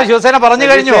 വരാൻ പോകുന്ന ശിവസേന പറഞ്ഞു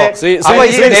കഴിഞ്ഞു.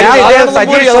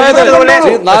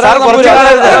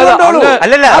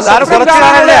 അല്ലല്ല,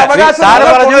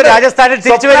 പറഞ്ഞു രാജസ്ഥാനിൽ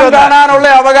തിരിച്ചു കാണാനുള്ള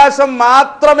അവകാശം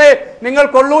മാത്രമേ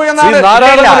നിങ്ങൾക്കുള്ളൂ എന്നാണ്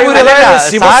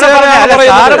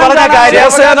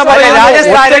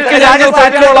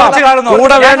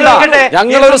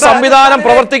ഞങ്ങളൊരു സംവിധാനം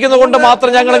പ്രവർത്തിക്കുന്നതുകൊണ്ട്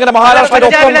മാത്രം ഞങ്ങൾ ഇങ്ങനെ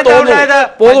മഹാരാഷ്ട്രയിലൊപ്പം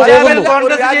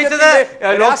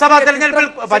ലോക്സഭാ തെരഞ്ഞെടുപ്പിൽ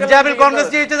പഞ്ചാബിൽ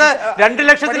കോൺഗ്രസ് ജയിച്ചത് 2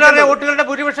 ലക്ഷത്തിലേറെ വോട്ടുകളുടെ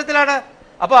ഭൂരിപക്ഷത്തിലാണ്.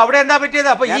 അപ്പൊ അവിടെ എന്താ പറ്റിയത്?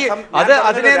 അപ്പൊ ഈ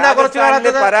അതിനെ എന്താ കുറച്ച്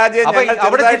കാണാത്തത്?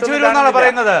 അവിടെ തിരിച്ചു വരുമെന്നാണ്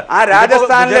പറയുന്നത്. ആ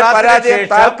രാജസ്ഥാനിലെ പരാജയം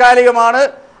താൽക്കാലികമാണ്.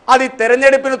 അത് ഈ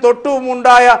തെരഞ്ഞെടുപ്പിന്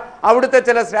തൊട്ടുമുണ്ടായ അവിടുത്തെ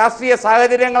ചില രാഷ്ട്രീയ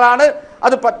സാഹചര്യങ്ങളാണ്.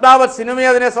 അത് പത്മാവത് സിനിമയെ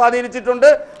അതിനെ സ്വാധീനിച്ചിട്ടുണ്ട്.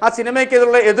 ആ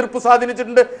സിനിമയ്ക്കെതിരുള്ള എതിർപ്പ്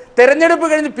സ്വാധീനിച്ചിട്ടുണ്ട്. തെരഞ്ഞെടുപ്പ്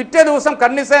കഴിഞ്ഞ് പിറ്റേ ദിവസം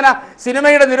കണ്ണിസേന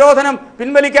സിനിമയുടെ നിരോധനം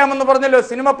പിൻവലിക്കാമെന്ന് പറഞ്ഞല്ലോ,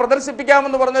 സിനിമ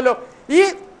പ്രദർശിപ്പിക്കാമെന്ന് പറഞ്ഞല്ലോ. ഈ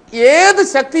ഏത്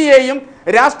ശക്തിയെയും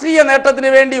രാഷ്ട്രീയ നേട്ടത്തിന്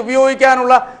വേണ്ടി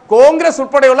ഉപയോഗിക്കാനുള്ള കോൺഗ്രസ്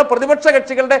ഉൾപ്പെടെയുള്ള പ്രതിപക്ഷ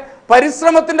കക്ഷികളുടെ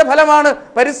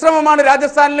പരിശ്രമമാണ്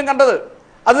രാജസ്ഥാനിലും കണ്ടത്.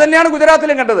 അത് തന്നെയാണ്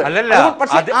ഗുജറാത്തിലും കണ്ടത്.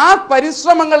 പക്ഷെ ആ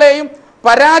പരിശ്രമങ്ങളെയും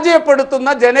പരാജയപ്പെടുത്തുന്ന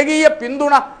ജനകീയ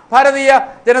പിന്തുണ ഭാരതീയ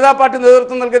ജനതാ പാർട്ടി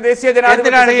നേതൃത്വം നൽകിയ ദേശീയ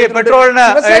ജനാധിപത്യ പെട്രോളിന്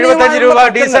 75 രൂപ,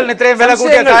 ഡീസലിന് ഇത്രയും വില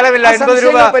കൂട്ടിയ കാലമില്ല. 50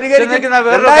 രൂപ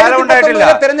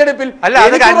തെരഞ്ഞെടുപ്പിൽ അല്ല,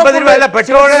 അത് 50 രൂപ അല്ല,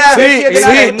 പെട്രോളിന്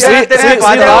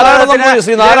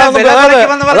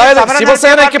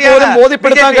ശിവസേനയ്ക്ക് പോലും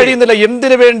ബോധ്യപ്പെടുത്താൻ കഴിയുന്നില്ല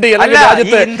എന്തിനു വേണ്ടി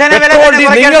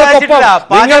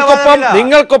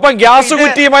നിങ്ങൾക്കൊപ്പം ഗ്യാസ്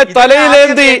കുറ്റിയുമായി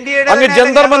തലയിലേന്തി അങ്ങ്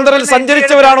ജന്തർ മന്ദറിൽ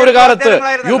സഞ്ചരിച്ചവരാണ് ഒരു കാലത്ത്,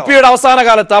 UPയുടെ അവസാന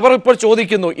കാലത്ത്. അവർ ഇപ്പോൾ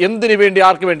ചോദിക്കുന്നു എന്തിനു വേണ്ടി,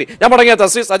 ആർക്ക് വേണ്ടി? ഞാൻ മടങ്ങിയ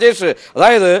ശ്രീ സജേഷ്,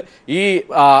 അതായത് ഈ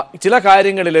ചില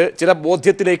കാര്യങ്ങളിൽ ചില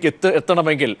ബോധ്യത്തിലേക്ക്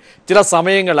എത്തണമെങ്കിൽ ചില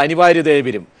സമയങ്ങൾ അനിവാര്യതയായി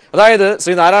വരും. അതായത്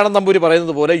ശ്രീ നാരായണൻ നമ്പൂരി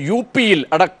പറയുന്നത് പോലെ UPയിൽ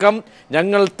അടക്കം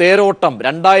ഞങ്ങൾ തേരോട്ടം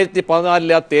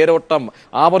 2014 തേരോട്ടം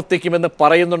ആവർത്തിക്കുമെന്ന്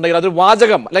പറയുന്നുണ്ടെങ്കിൽ അതൊരു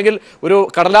വാചകം അല്ലെങ്കിൽ ഒരു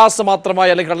കടലാസ്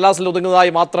മാത്രമായി അല്ലെങ്കിൽ കടലാസിൽ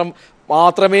ഒതുങ്ങുന്നതായി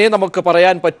മാത്രമേ നമുക്ക്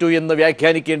പറയാൻ പറ്റൂ എന്ന്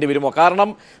വ്യാഖ്യാനിക്കേണ്ടി വരുമോ? കാരണം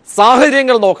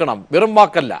സാഹചര്യങ്ങൾ നോക്കണം, വെറും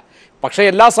വാക്കല്ല. പക്ഷേ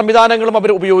എല്ലാ സംവിധാനങ്ങളും അവർ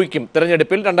ഉപയോഗിക്കും.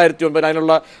 തെരഞ്ഞെടുപ്പിൽ 2009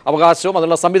 അതിനുള്ള അവകാശവും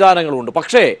അതിനുള്ള സംവിധാനങ്ങളും ഉണ്ട്.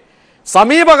 പക്ഷേ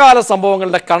സമീപകാല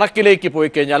സംഭവങ്ങളുടെ കണക്കിലേക്ക് പോയി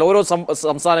കഴിഞ്ഞാൽ ഓരോ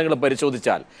സംസ്ഥാനങ്ങളും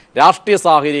പരിശോധിച്ചാൽ രാഷ്ട്രീയ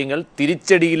സാഹചര്യങ്ങൾ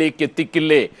തിരിച്ചടിയിലേക്ക്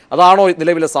എത്തിക്കില്ലേ? അതാണോ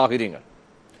നിലവിലെ സാഹചര്യങ്ങൾ?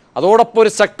 അതോടൊപ്പം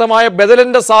ഒരു ശക്തമായ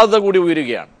ബദലിന്റെ സാധ്യത കൂടി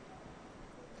ഉയരുകയാണ്.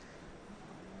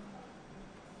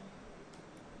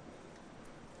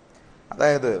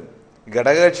 അതായത്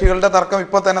ഘടകകക്ഷികളുടെ തർക്കം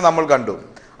ഇപ്പോൾ തന്നെ നമ്മൾ കണ്ടു.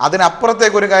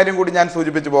 അതിനപ്പുറത്തേക്ക് ഒരു കാര്യം കൂടി ഞാൻ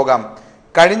സൂചിപ്പിച്ചു പോകാം.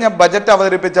 കഴിഞ്ഞ ബജറ്റ്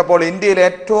അവതരിപ്പിച്ചപ്പോൾ ഇന്ത്യയിൽ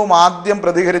ഏറ്റവും ആദ്യം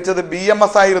പ്രതികരിച്ചത്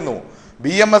BMS ആയിരുന്നു.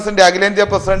 BMSന്റെ അഖിലേന്ത്യാ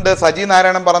പ്രസിഡന്റ് സജി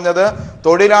നാരായണൻ പറഞ്ഞത്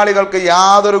തൊഴിലാളികൾക്ക്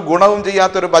യാതൊരു ഗുണവും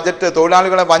ചെയ്യാത്തൊരു ബജറ്റ്,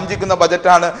 തൊഴിലാളികളെ വഞ്ചിക്കുന്ന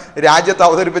ബജറ്റാണ് രാജ്യത്ത്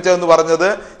അവതരിപ്പിച്ചതെന്ന് പറഞ്ഞത്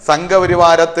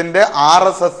സംഘപരിവാരത്തിന്റെ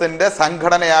RSSന്റെ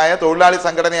സംഘടനയായ തൊഴിലാളി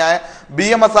സംഘടനയായ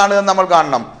BMS ആണ് എന്ന് നമ്മൾ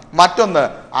കാണണം. മറ്റൊന്ന്,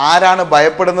 ആരാണ്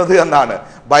ഭയപ്പെടുന്നത് എന്നാണ്.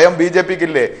 ഭയം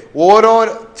BJPക്കില്ലേ? ഓരോ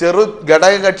ചെറു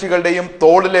ഘടകകക്ഷികളുടെയും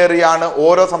തോളിലേറിയാണ്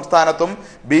ഓരോ സംസ്ഥാനത്തും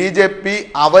BJP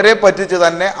അവരെ പറ്റിച്ച്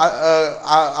തന്നെ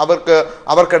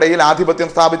അവർക്കിടയിൽ ആധിപത്യം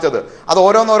സ്ഥാപിച്ചത്. അത്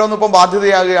ഓരോന്നോരോന്നും ഇപ്പം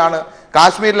ബാധ്യതയാകുകയാണ്.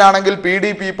 കാശ്മീരിലാണെങ്കിൽ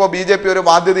PDP ഇപ്പോൾ BJP ഒരു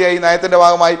ബാധ്യതയായി നയത്തിന്റെ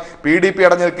ഭാഗമായി PDP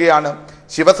അടഞ്ഞു നിൽക്കുകയാണ്.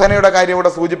 ശിവസേനയുടെ കാര്യം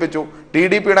ഇവിടെ സൂചിപ്പിച്ചു,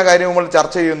 TDPയുടെ കാര്യം നമ്മൾ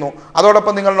ചർച്ച ചെയ്യുന്നു.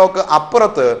 അതോടൊപ്പം നിങ്ങൾ നോക്ക്,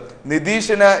 അപ്പുറത്ത്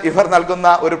നിതീഷിന് ഇവർ നൽകുന്ന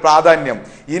ഒരു പ്രാധാന്യം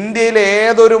ഇന്ത്യയിലെ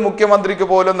ഏതൊരു മുഖ്യമന്ത്രിക്ക്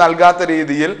പോലും നൽകാത്ത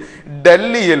രീതിയിൽ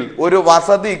ഡൽഹിയിൽ ഒരു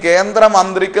വസതി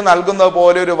കേന്ദ്രമന്ത്രിക്ക് നൽകുന്നത്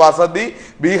പോലെ ഒരു വസതി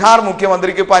ബീഹാർ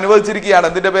മുഖ്യമന്ത്രിക്ക് ഇപ്പൊ അനുവദിച്ചിരിക്കുകയാണ്.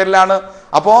 എന്തിന്റെ പേരിലാണ്?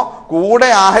 അപ്പോ കൂടെ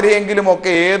ആരെയെങ്കിലും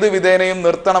ഒക്കെ ഏത് വിധേനയും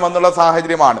നിർത്തണമെന്നുള്ള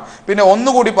സാഹചര്യമാണ്. പിന്നെ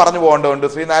ഒന്നുകൂടി പറഞ്ഞു പോകേണ്ടതുണ്ട്.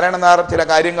 ശ്രീ നാരായണൻ നായർ ചില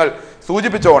കാര്യങ്ങൾ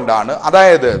സൂചിപ്പിച്ചുകൊണ്ടാണ്,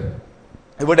 അതായത്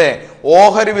ഇവിടെ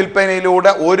ഓഹരി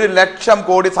വിൽപ്പനയിലൂടെ 1 ലക്ഷം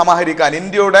കോടി സമാഹരിക്കാൻ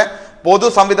ഇന്ത്യയുടെ പൊതു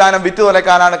സംവിധാനം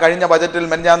വിറ്റുതുലയ്ക്കാനാണ് കഴിഞ്ഞ ബജറ്റിൽ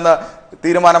മെഞ്ഞാന്ന്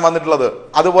തീരുമാനം വന്നിട്ടുള്ളത്.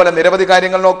 അതുപോലെ നിരവധി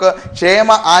കാര്യങ്ങൾ നോക്ക്, ക്ഷേമ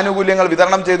ആനുകൂല്യങ്ങൾ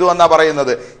വിതരണം ചെയ്തു എന്നാ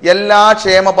പറയുന്നത്. എല്ലാ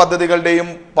ക്ഷേമ പദ്ധതികളുടെയും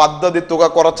പദ്ധതി തുക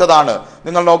കുറച്ചതാണ്.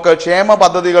 നിങ്ങൾ നോക്ക്, ക്ഷേമ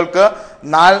പദ്ധതികൾക്ക്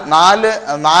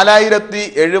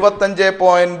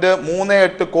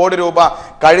 4075.38 കോടി രൂപ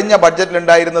കഴിഞ്ഞ ബഡ്ജറ്റിൽ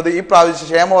ഉണ്ടായിരുന്നത് ഈ പ്രാവശ്യം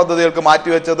ക്ഷേമ പദ്ധതികൾക്ക്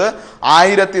മാറ്റിവെച്ചത്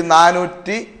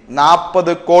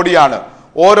 1440 കോടിയാണ്.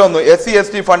 ഓരോന്ന്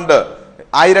SC/ST ഫണ്ട്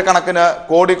ആയിരക്കണക്കിന്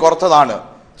കോടി കുറച്ചതാണ്.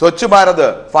 സ്വച്ഛ് ഭാരത്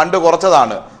ഫണ്ട്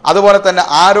കുറച്ചതാണ്. അതുപോലെ തന്നെ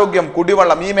ആരോഗ്യം,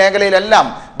 കുടിവെള്ളം, ഈ മേഖലയിലെല്ലാം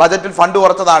ബജറ്റിൽ ഫണ്ട്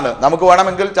കുറച്ചതാണ്. നമുക്ക്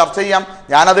വേണമെങ്കിൽ ചർച്ച ചെയ്യാം,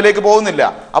 ഞാൻ അതിലേക്ക് പോകുന്നില്ല.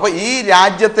 അപ്പൊ ഈ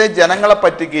രാജ്യത്തെ ജനങ്ങളെ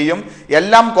പറ്റിക്കുകയും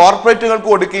എല്ലാം കോർപ്പറേറ്റുകൾക്ക്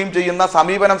കൊടുക്കുകയും ചെയ്യുന്ന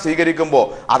സമീപനം സ്വീകരിക്കുമ്പോൾ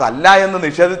അതല്ല എന്ന്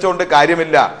നിഷേധിച്ചുകൊണ്ട്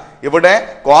കാര്യമില്ല. ഇവിടെ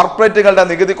കോർപ്പറേറ്റുകളുടെ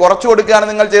നികുതി കുറച്ചു കൊടുക്കുകയാണ്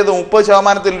നിങ്ങൾ ചെയ്തത്.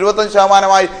 30%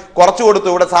 25% കുറച്ചു കൊടുത്തു.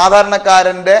 ഇവിടെ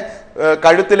സാധാരണക്കാരന്റെ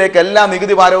കഴുത്തിലേക്ക് എല്ലാ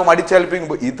നികുതി ഭാരവും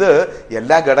അടിച്ചേൽപ്പിക്കുമ്പോൾ ഇത്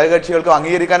എല്ലാ ഘടകകക്ഷികൾക്കും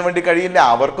അംഗീകരിക്കാൻ വേണ്ടി കഴിയില്ല.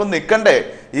 അവർക്കും നിൽക്കണ്ടേ,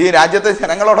 ഈ രാജ്യത്തെ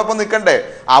ജനങ്ങളോടൊപ്പം നിൽക്കണ്ടേ?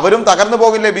 അവരും തകർന്നു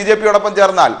പോകില്ലേ BJPയോടൊപ്പം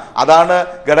ചേർന്നാൽ? അതാണ്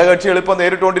ഘടകകക്ഷികൾ ഇപ്പൊ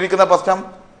നേരിട്ടുകൊണ്ടിരിക്കുന്ന പ്രശ്നം.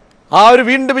 ആ ഒരു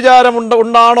വീണ്ടും വിചാരം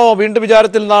ഉണ്ടാണോ? വീണ്ടും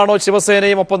വിചാരത്തിൽ നിന്നാണോ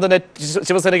ശിവസേനയും ഒപ്പം തന്നെ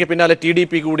ശിവസേനയ്ക്ക് പിന്നാലെ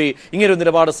TDP കൂടി ഇങ്ങനൊരു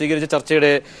നിലപാട് സ്വീകരിച്ച്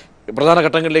ചർച്ചയുടെ പ്രധാന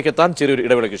ഘട്ടങ്ങളിലേക്ക് എത്താൻ ചെറിയൊരു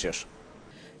ഇടവേളയ്ക്ക് ശേഷം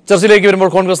ചർച്ചയിലേക്ക് വരുമ്പോൾ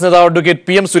കോൺഗ്രസ് നേതാവ് അഡ്വക്കേറ്റ്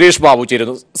PM സുരേഷ് ബാബു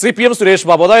ചേരുന്നു. ശ്രീ PM സുരേഷ്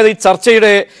ബാബു, അതായത് ഈ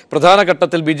ചർച്ചയുടെ പ്രധാന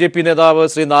ഘട്ടത്തിൽ BJP നേതാവ്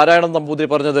ശ്രീ നാരായണൻ നമ്പൂതിരി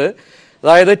പറഞ്ഞത്,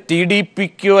 അതായത്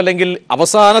TDPക്കോ അല്ലെങ്കിൽ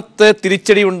അവസാനത്തെ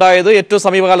തിരിച്ചടി ഉണ്ടായത് ഏറ്റവും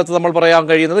സമീപകാലത്ത് നമ്മൾ പറയാൻ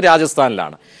കഴിയുന്നത്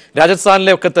രാജസ്ഥാനിലാണ്.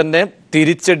 രാജസ്ഥാനിലെ ഒക്കെ തന്നെ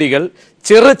തിരിച്ചടികൾ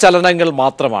ചെറു ചലനങ്ങൾ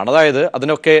മാത്രമാണ്. അതായത്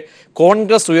അതിനൊക്കെ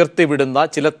കോൺഗ്രസ് ഉയർത്തിവിടുന്ന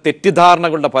ചില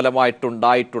തെറ്റിദ്ധാരണകളുടെ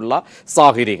ഫലമായിട്ടുണ്ടായിട്ടുള്ള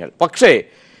സാഹചര്യങ്ങൾ. പക്ഷേ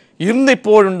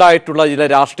ഇന്നിപ്പോഴുണ്ടായിട്ടുള്ള ചില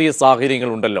രാഷ്ട്രീയ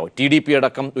സാഹചര്യങ്ങളുണ്ടല്ലോ, TDP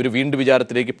അടക്കം ഒരു വീണ്ടും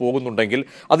വിചാരത്തിലേക്ക് പോകുന്നുണ്ടെങ്കിൽ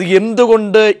അത്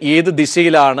എന്തുകൊണ്ട്, ഏത്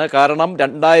ദിശയിലാണ്? കാരണം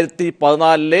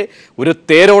 2014 ഒരു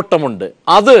തേരോട്ടമുണ്ട്.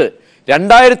 അത്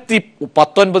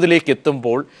 2019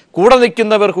 എത്തുമ്പോൾ കൂടെ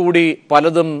നിൽക്കുന്നവർ കൂടി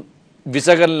പലതും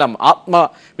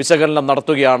ആത്മവിശകലനം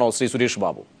നടത്തുകയാണോ ശ്രീ സുരേഷ്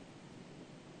ബാബു?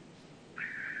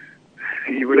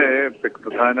 ഇവിടെ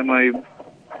പ്രധാനമായും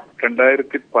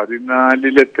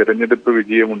 2014 തെരഞ്ഞെടുപ്പ്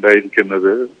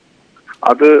വിജയമുണ്ടായിരിക്കുന്നത്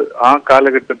അത് ആ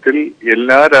കാലഘട്ടത്തിൽ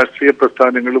എല്ലാ രാഷ്ട്രീയ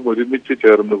പ്രസ്ഥാനങ്ങളും ഒരുമിച്ച്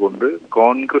ചേർന്നുകൊണ്ട്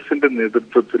കോൺഗ്രസിന്റെ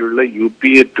നേതൃത്വത്തിലുള്ള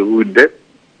UPA 2-ന്റെ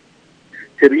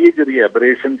ചെറിയ ചെറിയ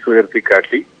അബറേഷൻസ്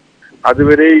ഉയർത്തിക്കാട്ടി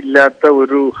അതുവരെ ഇല്ലാത്ത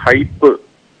ഒരു ഹൈപ്പ്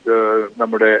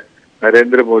നമ്മുടെ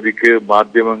നരേന്ദ്രമോദിക്ക്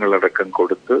മാധ്യമങ്ങളടക്കം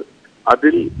കൊടുത്ത്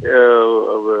അതിൽ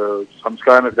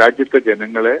രാജ്യത്തെ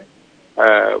ജനങ്ങളെ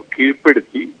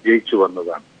കീഴ്പ്പെടുത്തി ജയിച്ചു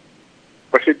വന്നതാണ്.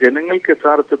 പക്ഷെ ജനങ്ങൾക്ക്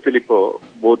യഥാർത്ഥത്തിൽ ഇപ്പോ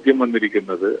ബോധ്യം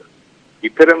വന്നിരിക്കുന്നത്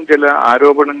ഇത്തരം ചില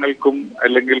ആരോപണങ്ങൾക്കും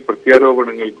അല്ലെങ്കിൽ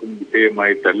പ്രത്യാരോപണങ്ങൾക്കും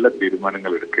വിധേയമായിട്ടല്ല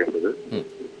തീരുമാനങ്ങൾ എടുക്കേണ്ടത്.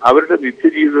 അവരുടെ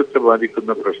നിത്യജീവിതത്തെ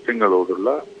ബാധിക്കുന്ന പ്രശ്നങ്ങളോടുള്ള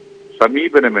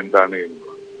സമീപനം എന്താണ്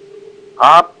എന്നുള്ളത്.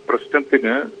 ആ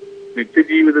പ്രശ്നത്തിന്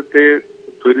നിത്യജീവിതത്തെ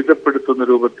ത്വരിതപ്പെടുത്തുന്ന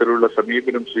രൂപത്തിലുള്ള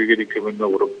സമീപനം സ്വീകരിക്കുമെന്ന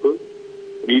ഉറപ്പ്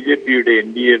BJPയുടെ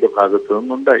NDAയുടെ ഭാഗത്തു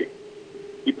നിന്നുണ്ടായി.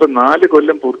 ഇപ്പൊ 4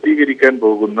 കൊല്ലം പൂർത്തീകരിക്കാൻ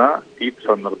പോകുന്ന ഈ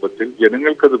സന്ദർഭത്തിൽ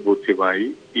ജനങ്ങൾക്കത് ബോധ്യമായി.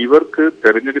 ഇവർക്ക്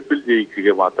തെരഞ്ഞെടുപ്പിൽ ജയിക്കുക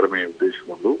മാത്രമേ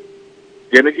ഉദ്ദേശമുള്ളൂ.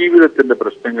 ജനജീവിതത്തിന്റെ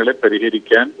പ്രശ്നങ്ങളെ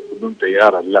പരിഹരിക്കാൻ ഒന്നും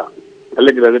തയ്യാറല്ല,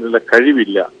 അല്ലെങ്കിൽ അതിനുള്ള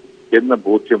കഴിവില്ല എന്ന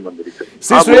ബോധ്യം വന്നിരിക്കുന്നു.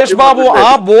 സുരേഷ് ബാബു, ആ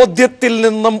ബോധ്യത്തിൽ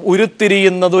നിന്നും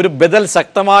ഉരുത്തിരിയുന്നത് ഒരു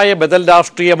ശക്തമായ ബദൽ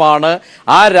രാഷ്ട്രീയമാണ്.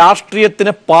 ആ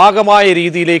രാഷ്ട്രീയത്തിന് പാകമായ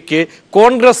രീതിയിലേക്ക്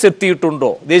കോൺഗ്രസ്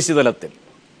എത്തിയിട്ടുണ്ടോ ദേശീയ തലത്തിൽ?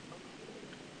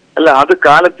 അല്ല, അത്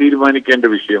കാലം തീരുമാനിക്കേണ്ട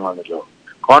വിഷയമാണല്ലോ.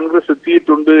 കോൺഗ്രസ്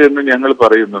എത്തിയിട്ടുണ്ട് എന്ന് ഞങ്ങൾ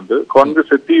പറയുന്നുണ്ട്.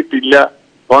 കോൺഗ്രസ് എത്തിയിട്ടില്ല,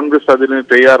 കോൺഗ്രസ് അതിന്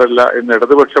തയ്യാറല്ല എന്ന്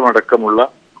ഇടതുപക്ഷം അടക്കമുള്ള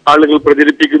ആളുകൾ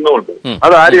പ്രചരിപ്പിക്കുന്നുമുണ്ട്.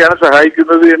 അത് ആരെയാണ്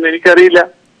സഹായിക്കുന്നത് എന്ന് എനിക്കറിയില്ല.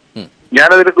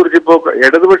 ഞാനതിനെ കുറിച്ച് ഇപ്പോ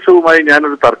ഇടതുപക്ഷവുമായി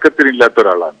ഞാനൊരു തർക്കത്തിനില്ലാത്ത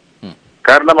ഒരാളാണ്.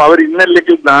 കാരണം അവർ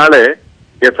ഇന്നല്ലെങ്കിൽ നാളെ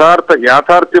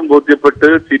യാഥാർത്ഥ്യം ബോധ്യപ്പെട്ട്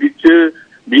തിരിച്ച്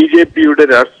BJPയുടെ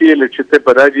രാഷ്ട്രീയ ലക്ഷ്യത്തെ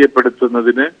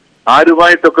പരാജയപ്പെടുത്തുന്നതിന്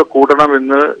ആരുമായിട്ടൊക്കെ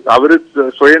കൂടണമെന്ന് അവര്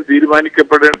സ്വയം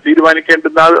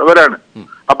തീരുമാനിക്കേണ്ടുന്ന അവരാണ്.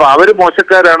 അപ്പൊ അവര്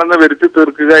മോശക്കാരാണെന്ന് വരുത്തി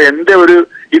തീർക്കുക എന്റെ ഒരു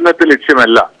ഇന്നത്തെ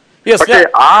ലക്ഷ്യമല്ല. പക്ഷേ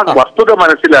ആ വസ്തുത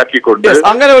മനസ്സിലാക്കിക്കൊണ്ട്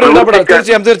അങ്ങനെ ഒരു ഇടപെടൽ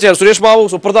തീർച്ചയായും സുരേഷ് ബാബു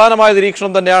സുപ്രധാനമായ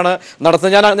നിരീക്ഷണം തന്നെയാണ്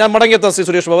നടത്തുന്നത്. ഞാൻ മടങ്ങിയെത്താം ശ്രീ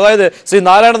സുരേഷ് ബാബു. അതായത് ശ്രീ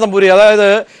നാരായണ നമ്പൂരി, അതായത്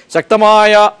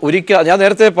ശക്തമായ ഞാൻ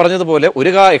നേരത്തെ പറഞ്ഞതുപോലെ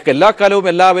എല്ലാ കാലവും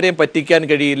എല്ലാവരെയും പറ്റിക്കാൻ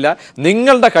കഴിയില്ല.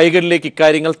 നിങ്ങളുടെ കൈകളിലേക്ക്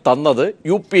ഇക്കാര്യങ്ങൾ തന്നത്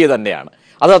UPA തന്നെയാണ്.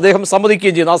 അത് അദ്ദേഹം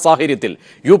സമ്മതിക്കുകയും ചെയ്യുന്ന ആ സാഹചര്യത്തിൽ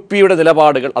UPയുടെ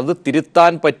നിലപാടുകൾ അത്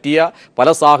തിരുത്താൻ പറ്റിയ പല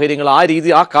സാഹചര്യങ്ങൾ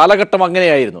ആ കാലഘട്ടം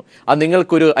അങ്ങനെയായിരുന്നു. അത്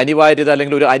നിങ്ങൾക്കൊരു അനിവാര്യത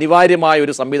അല്ലെങ്കിൽ ഒരു അനിവാര്യമായ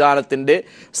ഒരു സംവിധാനത്തിൻ്റെ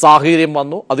സാഹചര്യം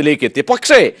വന്നു, അതിലേക്ക് എത്തി.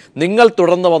 പക്ഷേ നിങ്ങൾ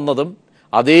തുടർന്ന് വന്നതും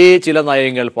അതേ ചില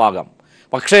നയങ്ങൾ പാകം.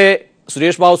 പക്ഷേ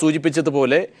സുരേഷ് ബാബു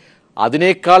സൂചിപ്പിച്ചതുപോലെ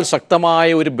അതിനേക്കാൾ ശക്തമായ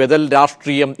ഒരു ബദൽ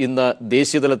രാഷ്ട്രീയം ഇന്ന്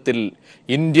ദേശീയതലത്തിൽ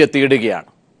ഇന്ത്യ തേടുകയാണ്.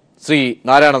 ശ്രീ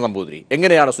നാരായണ നമ്പൂതിരി,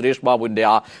 എങ്ങനെയാണ് സുരേഷ് ബാബുവിൻ്റെ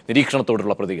ആ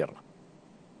നിരീക്ഷണത്തോടുള്ള പ്രതികരണം?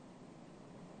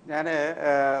 ഞാൻ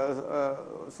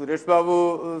സുരേഷ് ബാബു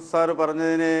സാറ്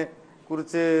പറഞ്ഞതിനെ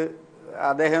കുറിച്ച്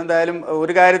അദ്ദേഹം എന്തായാലും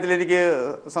ഒരു കാര്യത്തിൽ എനിക്ക്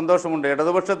സന്തോഷമുണ്ട്.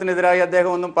 ഇടതുപക്ഷത്തിനെതിരായി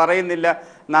അദ്ദേഹം ഒന്നും പറയുന്നില്ല.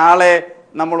 നാളെ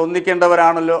നമ്മൾ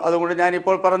ഒന്നിക്കേണ്ടവരാണല്ലോ, അതുകൊണ്ട്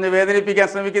ഞാനിപ്പോൾ പറഞ്ഞ് വേദനിപ്പിക്കാൻ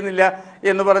ശ്രമിക്കുന്നില്ല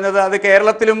എന്ന് പറഞ്ഞത് അത്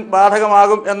കേരളത്തിലും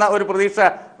ബാധകമാകും എന്ന ഒരു പ്രതീക്ഷ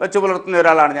വെച്ചു പുലർത്തുന്ന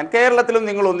ഒരാളാണ് ഞാൻ. കേരളത്തിലും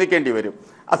നിങ്ങൾ ഒന്നിക്കേണ്ടി വരും.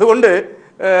 അതുകൊണ്ട്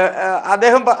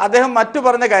അദ്ദേഹം മറ്റു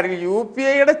പറഞ്ഞ കാര്യങ്ങൾ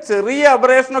UPAയുടെ ചെറിയ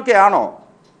അബറേഷനൊക്കെ ആണോ?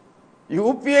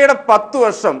 UPAയുടെ 10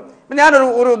 വർഷം, ഞാനൊരു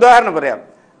ഉദാഹരണം പറയാം.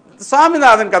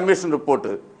 സ്വാമിനാഥൻ കമ്മീഷൻ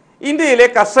റിപ്പോർട്ട് ഇന്ത്യയിലെ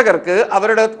കർഷകർക്ക്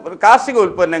അവരുടെ കാർഷിക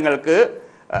ഉൽപ്പന്നങ്ങൾക്ക്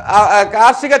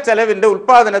കാർഷിക ചെലവിൻ്റെ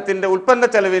ഉൽപ്പന്ന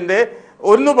ചെലവിൻ്റെ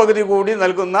 1/2 കൂടി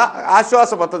നൽകുന്ന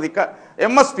ആശ്വാസ പദ്ധതി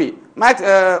MSP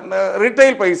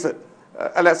retail price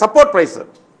support price,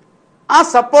 ആ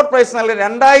സപ്പോർട്ട് പ്രൈസ് നൽകി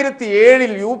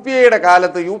 2007 UPAയുടെ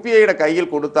കാലത്ത് UPAയുടെ കയ്യിൽ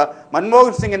കൊടുത്ത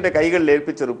മൻമോഹൻ സിംഗിന്റെ കൈകളിൽ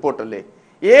ഏൽപ്പിച്ച റിപ്പോർട്ടല്ലേ?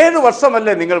 7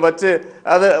 വർഷമല്ലേ നിങ്ങൾ വച്ച്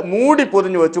അത് മൂടി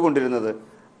പൊതിഞ്ഞു വെച്ചുകൊണ്ടിരുന്നത്?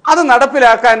 അത്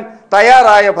നടപ്പിലാക്കാൻ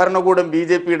തയ്യാറായ ഭരണകൂടം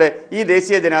BJPയുടെ ഈ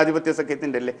ദേശീയ ജനാധിപത്യ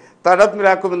സഖ്യത്തിൻ്റെ അല്ലേ?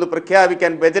 നടപ്പിലാക്കുമെന്ന്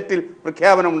പ്രഖ്യാപിക്കാൻ ബജറ്റിൽ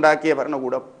പ്രഖ്യാപനം ഉണ്ടാക്കിയ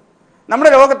ഭരണകൂടം നമ്മുടെ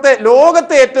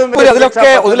ലോകത്തെ ഏറ്റവും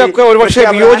ഒരുപക്ഷെ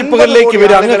വിയോജിപ്പുകളിലേക്ക്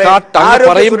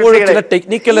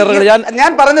ടെക്നിക്കൽ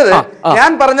ഞാൻ പറഞ്ഞത്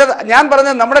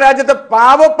നമ്മുടെ രാജ്യത്തെ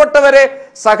പാവപ്പെട്ടവരെ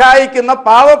സഹായിക്കുന്ന,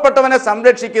 പാവപ്പെട്ടവനെ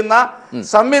സംരക്ഷിക്കുന്ന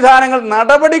സംവിധാനങ്ങൾ,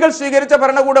 നടപടികൾ സ്വീകരിച്ച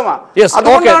ഭരണകൂടമാണ്.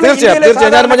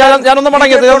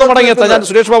 ഞാൻ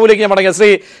സുരേഷ് ബാബുലേക്ക് മടങ്ങിയ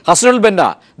ശ്രീ ഹസനുൽ ബന്ന,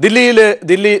 ദില്ലിയിൽ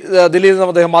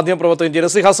അദ്ദേഹം മാധ്യമപ്രവർത്തകൻ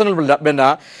ചെയ്യുന്ന ശ്രീ ഹസനുൽ ബന്ന,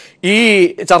 ഈ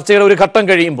ചർച്ചയുടെ ഒരു ഘട്ടം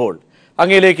കഴിയുമ്പോൾ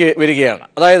അങ്ങയിലേക്ക് വരികയാണ്.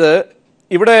 അതായത്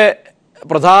ഇവിടെ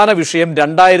പ്രധാന വിഷയം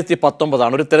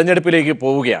 2019 ഒരു തെരഞ്ഞെടുപ്പിലേക്ക്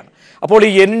പോവുകയാണ്. അപ്പോൾ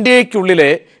ഈ NDAയ്ക്കുള്ളിലെ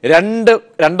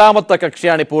രണ്ടാമത്തെ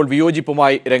കക്ഷിയാണ് ഇപ്പോൾ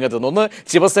വിയോജിപ്പുമായി രംഗത്തുനിന്ന്. ഒന്ന്,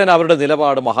 ശിവസേന അവരുടെ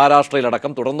നിലപാട്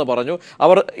മഹാരാഷ്ട്രയിലടക്കം തുടർന്ന് പറഞ്ഞു.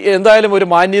 അവർ എന്തായാലും ഒരു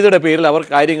മാന്യതയുടെ പേരിൽ അവർ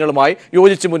കാര്യങ്ങളുമായി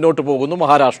യോജിച്ച് മുന്നോട്ട് പോകുന്നു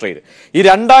മഹാരാഷ്ട്രയിൽ. ഈ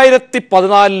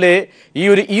 2014 ഈ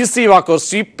ഒരു ഈസി വാക്കോ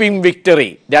സ്വീപ്പിംഗ് വിക്ടറി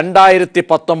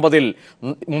 2019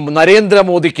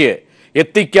 നരേന്ദ്രമോദിക്ക്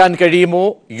എത്തിക്കാൻ കഴിയുമോ?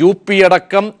 UP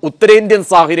അടക്കം ഉത്തരേന്ത്യൻ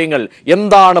സാഹചര്യങ്ങൾ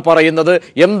എന്താണ് പറയുന്നത്,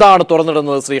 എന്താണ്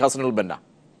തുറന്നിടുന്നത്? ശ്രീ ഹസനുൽ ബന്ന.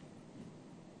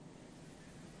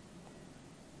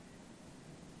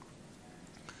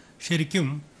 ശരിക്കും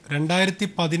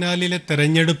 2014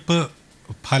 തെരഞ്ഞെടുപ്പ്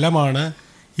ഫലമാണ്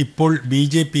ഇപ്പോൾ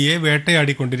BJPയെ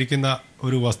വേട്ടയാടിക്കൊണ്ടിരിക്കുന്ന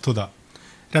ഒരു വസ്തുത.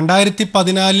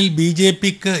 2014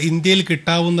 BJPക്ക് ഇന്ത്യയിൽ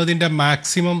കിട്ടാവുന്നതിൻ്റെ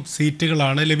മാക്സിമം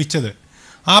സീറ്റുകളാണ് ലഭിച്ചത്.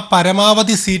 ആ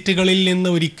പരമാവധി സീറ്റുകളിൽ നിന്ന്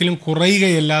ഒരിക്കലും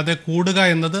കുറയുകയല്ലാതെ കൂടുക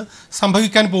എന്നത്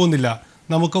സംഭവിക്കാൻ പോകുന്നില്ല.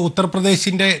 നമുക്ക്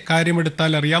ഉത്തർപ്രദേശിൻ്റെ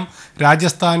കാര്യമെടുത്താൽ അറിയാം,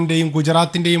 രാജസ്ഥാൻ്റെയും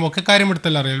ഗുജറാത്തിൻ്റെയും ഒക്കെ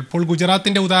കാര്യമെടുത്താൽ അറിയാം. ഇപ്പോൾ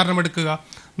ഗുജറാത്തിൻ്റെ ഉദാഹരണം എടുക്കുക,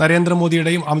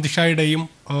 നരേന്ദ്രമോദിയുടെയും അമിത്ഷായുടെയും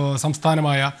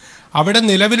സംസ്ഥാനമായ അവിടെ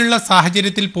നിലവിലുള്ള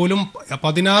സാഹചര്യത്തിൽ പോലും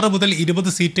 16 മുതൽ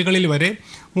 20 സീറ്റുകളിൽ വരെ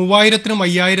 3000-നും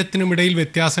 5000-നും ഇടയിൽ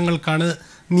വ്യത്യാസങ്ങൾക്കാണ്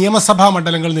നിയമസഭാ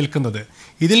മണ്ഡലങ്ങൾ നിൽക്കുന്നത്.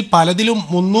 ഇതിൽ പലതിലും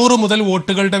 300 മുതൽ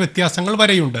വോട്ടുകളുടെ വ്യത്യാസങ്ങൾ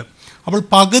വരെയുണ്ട്. അപ്പോൾ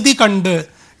പകുതി കണ്ട്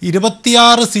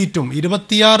 26 സീറ്റും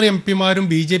 26 MP-മാരും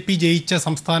BJP ജയിച്ച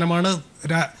സംസ്ഥാനമാണ്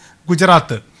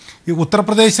ഗുജറാത്ത്. ഈ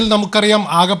ഉത്തർപ്രദേശിൽ നമുക്കറിയാം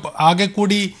ആകെ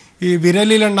കൂടി ഈ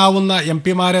വിരലിലെണ്ണാവുന്ന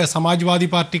MP-മാരെ സമാജ്വാദി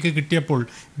പാർട്ടിക്ക് കിട്ടിയപ്പോൾ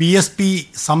BSP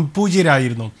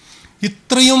സംപൂജ്യരായിരുന്നു.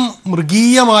 ഇത്രയും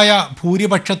മൃഗീയമായ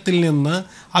ഭൂരിപക്ഷത്തിൽ നിന്ന്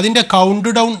അതിൻ്റെ കൗണ്ട്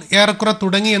ഡൗൺ ഏറെക്കുറെ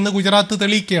തുടങ്ങി എന്ന് ഗുജറാത്ത്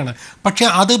തെളിയിക്കുകയാണ്. പക്ഷേ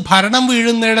അത് ഭരണം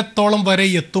വീഴുന്നിടത്തോളം വരെ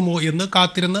എത്തുമോ എന്ന്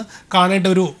കാത്തിരുന്ന് കാണേണ്ട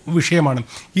ഒരു വിഷയമാണ്.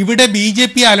 ഇവിടെ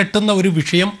BJP അലട്ടുന്ന ഒരു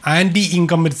വിഷയം ആൻറ്റി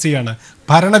ഇൻകംബൻസിയാണ്,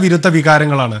 ഭരണവിരുദ്ധ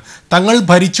വികാരങ്ങളാണ്. തങ്ങൾ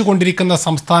ഭരിച്ചുകൊണ്ടിരിക്കുന്ന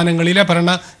സംസ്ഥാനങ്ങളിലെ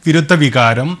ഭരണവിരുദ്ധ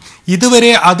വികാരം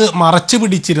ഇതുവരെ അത് മറച്ചു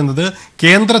പിടിച്ചിരുന്നത്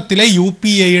കേന്ദ്രത്തിലെ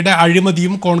UPAയുടെ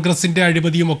അഴിമതിയും കോൺഗ്രസിൻ്റെ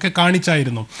അഴിമതിയും ഒക്കെ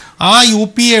കാണിച്ചായിരുന്നു. ആ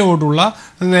UPAയോടുള്ള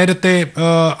നേരത്തെ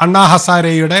അണ്ണാ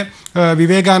ഹസാരെയുടെ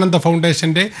വിവേകാനന്ദ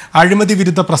ഫൗണ്ടേഷൻ്റെ അഴിമതി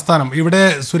വിരുദ്ധ പ്രസ്ഥാനം, ഇവിടെ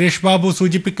സുരേഷ് ബാബു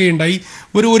സൂചിപ്പിക്കുകയുണ്ടായി,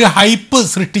 ഒരു ഹൈപ്പ്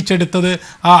സൃഷ്ടിച്ചെടുത്തത്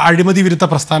ആ അഴിമതി വിരുദ്ധ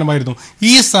പ്രസ്ഥാനമായിരുന്നു.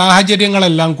 ഈ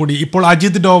സാഹചര്യങ്ങളെല്ലാം കൂടി ഇപ്പോൾ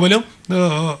അജിത് ഡോവലും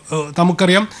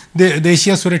നമുക്കറിയാം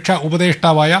ദേശീയ സുരക്ഷാ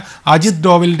ഉപദേഷ്ടാവായ അജിത്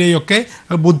ഡോവലിൻ്റെയൊക്കെ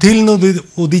ബുദ്ധിയിൽ നിന്ന്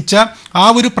ഉദിച്ച ആ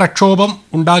ഒരു പ്രക്ഷോഭം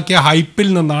ഉണ്ടാക്കിയ ഹൈപ്പിൽ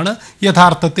നിന്നാണ്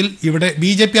യഥാർത്ഥത്തിൽ ഇവിടെ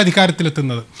BJP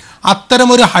അധികാരത്തിലെത്തുന്നത്.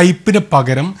 അത്തരമൊരു ഹൈപ്പിന്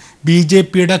പകരം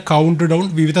BJPയുടെ കൗണ്ട് ഡൗൺ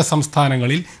വിവിധ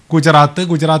സംസ്ഥാനങ്ങളിൽ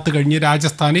ഗുജറാത്ത് കഴിഞ്ഞ്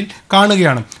രാജസ്ഥാനിൽ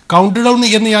കാണുകയാണ്. കൗണ്ട് ഡൗൺ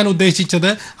എന്ന് ഞാൻ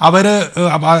ഉദ്ദേശിച്ചത് അവർ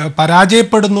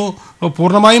പരാജയപ്പെടുന്നു,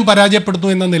 പൂർണ്ണമായും പരാജയപ്പെടുന്നു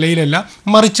എന്ന നിലയിലല്ല,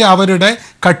 മറിച്ച് അവരുടെ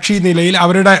കക്ഷി നിലയിൽ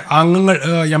അവരുടെ അംഗങ്ങൾ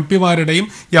MP-മാരുടെയും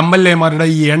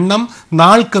MLA-മാരുടെയും ഈ എണ്ണം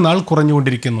നാൾക്ക് നാൾ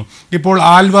കുറഞ്ഞുകൊണ്ടിരിക്കുന്നു. ഇപ്പോൾ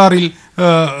ആൽവാറിൽ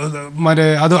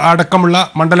അത് അടക്കമുള്ള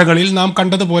മണ്ഡലങ്ങളിൽ നാം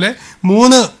കണ്ടതുപോലെ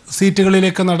 3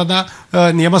 സീറ്റുകളിലേക്ക് നടന്ന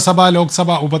നിയമസഭാ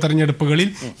ലോക്സഭാ ഉപതെരഞ്ഞെടുപ്പുകളിൽ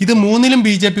ഇത് 3ലും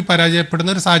BJP പരാജയപ്പെടുന്ന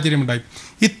ഒരു സാഹചര്യമുണ്ടായി.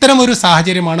 ഇത്തരമൊരു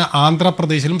സാഹചര്യമാണ്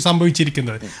ആന്ധ്രാപ്രദേശിലും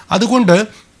സംഭവിച്ചിരിക്കുന്നത്. അതുകൊണ്ട്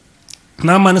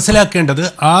നാം മനസ്സിലാക്കേണ്ടത്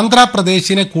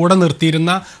ആന്ധ്രാപ്രദേശിനെ കൂടെ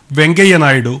നിർത്തിയിരുന്ന വെങ്കയ്യ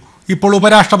നായിഡു ഇപ്പോൾ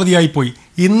ഉപരാഷ്ട്രപതിയായിപ്പോയി.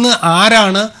 ഇന്ന്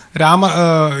ആരാണ്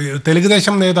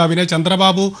തെലുങ്കുദേശം നേതാവിനെ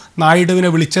ചന്ദ്രബാബു നായിഡുവിനെ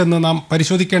വിളിച്ചതെന്ന് നാം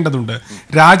പരിശോധിക്കേണ്ടതുണ്ട്.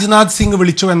 രാജ്നാഥ് സിംഗ്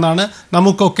വിളിച്ചു എന്നാണ്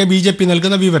നമുക്കൊക്കെ BJP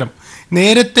നൽകുന്ന വിവരം.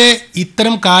 നേരത്തെ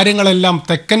ഇത്തരം കാര്യങ്ങളെല്ലാം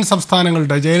തെക്കൻ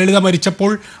സംസ്ഥാനങ്ങളുടെ ജയലളിത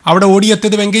മരിച്ചപ്പോൾ അവിടെ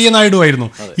ഓടിയെത്തിയത് വെങ്കയ്യ നായിഡു ആയിരുന്നു.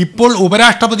 ഇപ്പോൾ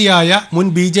ഉപരാഷ്ട്രപതിയായ മുൻ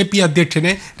BJP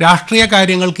അധ്യക്ഷനെ രാഷ്ട്രീയ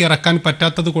കാര്യങ്ങൾക്ക് ഇറക്കാൻ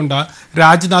പറ്റാത്തത് കൊണ്ട്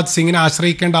രാജ്നാഥ് സിംഗിനെ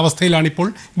ആശ്രയിക്കേണ്ട അവസ്ഥയിലാണ് ഇപ്പോൾ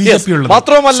BJP ഉള്ളത്.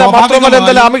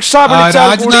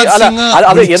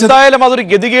 എന്തായാലും അതൊരു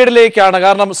ഗതികേടിലേക്കാണ്.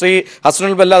 കാരണം ശ്രീ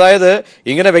ഹസനുൽ ബല്ല, അതായത്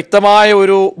ഇങ്ങനെ വ്യക്തമായ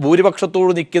ഒരു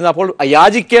ഭൂരിപക്ഷത്തോട് നിൽക്കുന്ന, അപ്പോൾ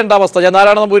യാചിക്കേണ്ട അവസ്ഥ. ഞാൻ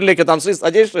നാരായണപൂരിലേക്ക് എത്താം. ശ്രീ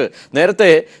സജേഷ്, നേരത്തെ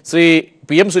ശ്രീ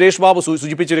PM സുരേഷ് ബാബു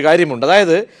സൂചിപ്പിച്ചൊരു കാര്യമുണ്ട്.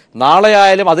 അതായത് നാളെ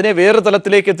ആയാലും അതിനെ വേറെ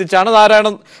തലത്തിലേക്ക് എത്തിച്ചാണ്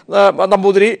നാരായണൻ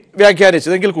നമ്പൂതിരി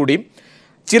വ്യാഖ്യാനിച്ചതെങ്കിൽ കൂടിയും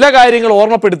ചില കാര്യങ്ങൾ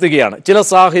ഓർമ്മപ്പെടുത്തുകയാണ്. ചില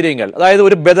സാഹചര്യങ്ങൾ, അതായത്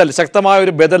ഒരു ബദൽ, ശക്തമായ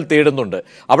ഒരു ബദൽ തേടുന്നുണ്ട്.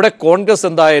 അവിടെ കോൺഗ്രസ്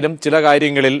എന്തായാലും ചില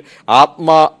കാര്യങ്ങളിൽ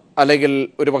അല്ലെങ്കിൽ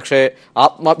ഒരു പക്ഷേ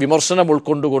ആത്മവിമർശനം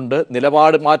ഉൾക്കൊണ്ടുകൊണ്ട്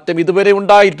നിലപാട് മാറ്റം ഇതുവരെ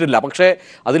ഉണ്ടായിട്ടില്ല. പക്ഷേ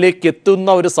അതിലേക്ക് എത്തുന്ന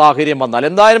ഒരു സാഹചര്യം വന്നാൽ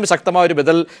എന്തായാലും ശക്തമായ ഒരു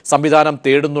ബദൽ സംവിധാനം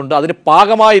തേടുന്നുണ്ട്. അതിന്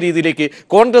പാകമായ രീതിയിലേക്ക്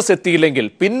കോൺഗ്രസ് എത്തിയില്ലെങ്കിൽ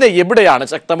പിന്നെ എവിടെയാണ്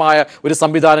ശക്തമായ ഒരു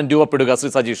സംവിധാനം രൂപപ്പെടുക?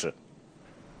 ശ്രീ സജീഷ്.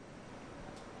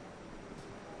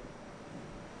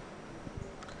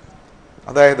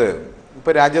 അതായത്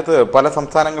ഇപ്പോൾ രാജ്യത്ത് പല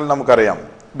സംസ്ഥാനങ്ങളിൽ നമുക്കറിയാം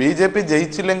BJP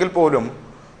ജയിച്ചില്ലെങ്കിൽ പോലും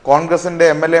കോൺഗ്രസിന്റെ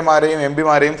MLA-മാരെയും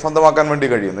MP-മാരെയും സ്വന്തമാക്കാൻ വേണ്ടി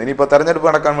കഴിയുന്നു. ഇനിയിപ്പോൾ തെരഞ്ഞെടുപ്പ്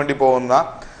നടക്കാൻ വേണ്ടി പോകുന്ന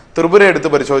ത്രിപുര എടുത്ത്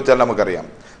പരിശോധിച്ചാൽ നമുക്കറിയാം,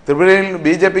 ത്രിപുരയിൽ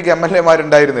BJPക്ക്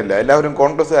MLA-മാരുണ്ടായിരുന്നില്ല, എല്ലാവരും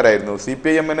കോൺഗ്രസ്സുകാരായിരുന്നു.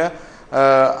 CPIM-ന്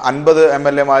 50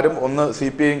 MLA-മാരും 1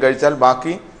 CPI കഴിച്ചാൽ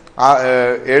ബാക്കി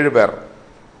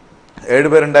 8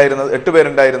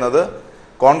 പേരുണ്ടായിരുന്നത്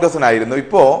കോൺഗ്രസിനായിരുന്നു.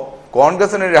 ഇപ്പോൾ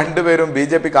കോൺഗ്രസിന് 2 പേരും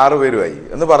BJPക്ക് 6 പേരുമായി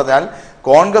എന്ന് പറഞ്ഞാൽ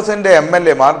കോൺഗ്രസിന്റെ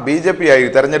MLA-മാർ BJP ആയി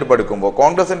തെരഞ്ഞെടുപ്പ് എടുക്കുമ്പോൾ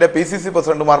കോൺഗ്രസിന്റെ PCC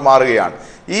പ്രസിഡന്റുമാർ മാറുകയാണ്.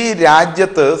 ഈ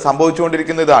രാജ്യത്ത്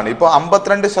സംഭവിച്ചുകൊണ്ടിരിക്കുന്ന ഇതാണ്. ഇപ്പോൾ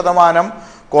 52%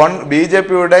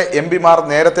 BJPയുടെ MP-മാർ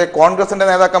നേരത്തെ കോൺഗ്രസിന്റെ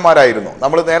നേതാക്കന്മാരായിരുന്നു.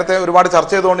 നമ്മൾ നേരത്തെ ഒരുപാട്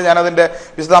ചർച്ച ചെയ്തുകൊണ്ട് ഞാൻ അതിന്റെ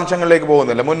വിശദാംശങ്ങളിലേക്ക്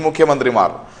പോകുന്നില്ല. മുൻ മുഖ്യമന്ത്രിമാർ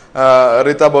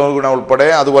റീത്ത ബഹുഗുണ ഉൾപ്പെടെ,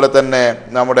 അതുപോലെ തന്നെ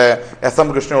നമ്മുടെ SM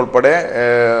കൃഷ്ണ ഉൾപ്പെടെ,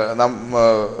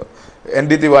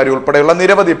 ND തിവാരി ഉൾപ്പെടെയുള്ള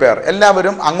നിരവധി പേർ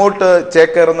എല്ലാവരും അങ്ങോട്ട്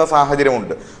ചേക്കേറുന്ന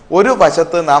സാഹചര്യമുണ്ട്. ഒരു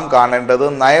വശത്ത് നാം കാണേണ്ടത്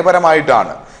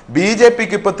നയപരമായിട്ടാണ്.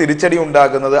 BJPക്ക് ഇപ്പോൾ തിരിച്ചടി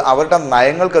ഉണ്ടാകുന്നത് അവരുടെ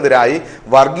നയങ്ങൾക്കെതിരായി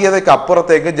വർഗീയതയ്ക്ക്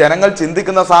അപ്പുറത്തേക്ക് ജനങ്ങൾ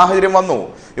ചിന്തിക്കുന്ന സാഹചര്യം വന്നു.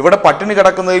 ഇവിടെ പട്ടിണി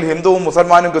കിടക്കുന്നതിൽ ഹിന്ദുവും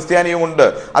മുസൽമാനും ക്രിസ്ത്യാനിയും ഉണ്ട്,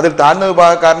 അതിൽ താഴ്ന്ന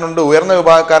വിഭാഗക്കാരനുണ്ട്, ഉയർന്ന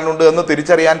വിഭാഗക്കാരനുണ്ട് എന്ന്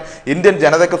തിരിച്ചറിയാൻ ഇന്ത്യൻ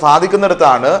ജനതയ്ക്ക്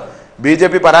സാധിക്കുന്നിടത്താണ്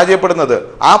BJP പരാജയപ്പെടുന്നത്.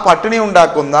 ആ പട്ടിണി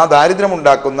ഉണ്ടാക്കുന്ന, ദാരിദ്ര്യം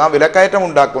ഉണ്ടാക്കുന്ന, വിലക്കയറ്റം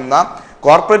ഉണ്ടാക്കുന്ന,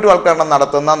 കോർപ്പറേറ്റ് വൽക്കരണം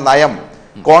നടത്തുന്ന നയം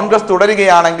കോൺഗ്രസ്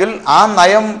തുടരുകയാണെങ്കിൽ ആ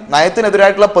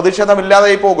നയത്തിനെതിരായിട്ടുള്ള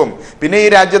പ്രതിഷേധമില്ലാതായി പോകും. പിന്നെ ഈ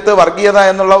രാജ്യത്ത് വർഗീയത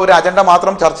എന്നുള്ള ഒരു അജണ്ട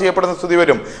മാത്രം ചർച്ച ചെയ്യപ്പെടുന്ന സ്ഥിതി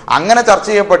വരും. അങ്ങനെ ചർച്ച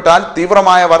ചെയ്യപ്പെട്ടാൽ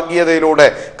തീവ്രമായ വർഗീയതയിലൂടെ,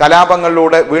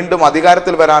 കലാപങ്ങളിലൂടെ വീണ്ടും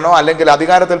അധികാരത്തിൽ വരാനോ അല്ലെങ്കിൽ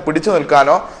അധികാരത്തിൽ പിടിച്ചു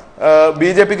നിൽക്കാനോ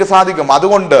BJPക്ക് സാധിക്കും.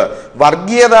 അതുകൊണ്ട്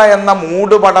വർഗീയത എന്ന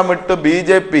മൂടുപടമിട്ട്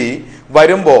BJP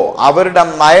വരുമ്പോ അവരുടെ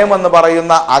നയം എന്ന്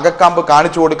പറയുന്ന അകക്കാമ്പ്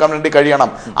കാണിച്ചു കൊടുക്കാൻ വേണ്ടി കഴിയണം.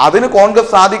 അതിന്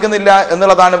കോൺഗ്രസ് സാധിക്കുന്നില്ല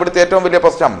എന്നുള്ളതാണ് ഇവിടുത്തെ ഏറ്റവും വലിയ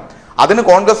പ്രശ്നം. അതിന്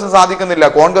കോൺഗ്രസ് സാധിക്കുന്നില്ല.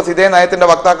 കോൺഗ്രസ് ഇതേ നയത്തിന്റെ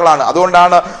വക്താക്കളാണ്.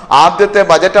 അതുകൊണ്ടാണ് ആദ്യത്തെ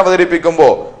ബജറ്റ്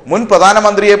അവതരിപ്പിക്കുമ്പോൾ മുൻ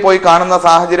പ്രധാനമന്ത്രിയെ പോയി കാണുന്ന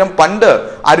സാഹചര്യം പണ്ട്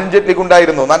അരുൺ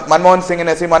ജെയ്റ്റ്ലിക്കുണ്ടായിരുന്നു. മൻമോഹൻ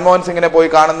സിംഗിനെ പോയി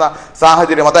കാണുന്ന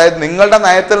സാഹചര്യം. അതായത് നിങ്ങളുടെ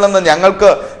നയത്തിൽ നിന്ന് ഞങ്ങൾക്ക്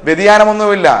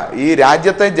വ്യതിയാനമൊന്നുമില്ല. ഈ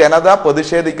രാജ്യത്തെ ജനത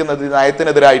പ്രതിഷേധിക്കുന്നത്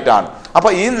നയത്തിനെതിരായിട്ടാണ്.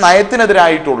 അപ്പൊ ഈ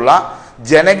നയത്തിനെതിരായിട്ടുള്ള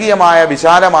ജനകീയമായ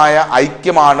വിശാലമായ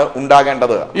ഐക്യമാണ്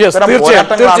ഉണ്ടാകേണ്ടത്.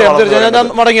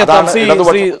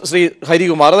 ശ്രീ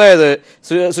ഹരികുമാർ, അതായത്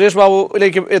സുരേഷ്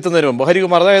ബാബുവിലേക്ക് എത്തുന്നതിന് മുമ്പ്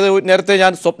ഹരികുമാർ, അതായത് നേരത്തെ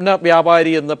ഞാൻ സ്വപ്ന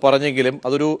വ്യാപാരി എന്ന് പറഞ്ഞെങ്കിലും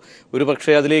ഒരു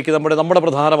പക്ഷേ അതിലേക്ക് നമ്മുടെ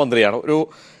പ്രധാനമന്ത്രിയാണ് ഒരു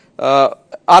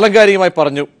ആലങ്കാരികമായി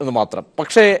പറഞ്ഞു എന്ന് മാത്രം.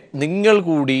 പക്ഷേ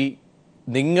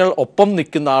നിങ്ങൾ ഒപ്പം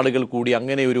നിൽക്കുന്ന ആളുകൾ കൂടി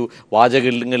അങ്ങനെ ഒരു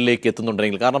വാചകങ്ങളിലേക്ക്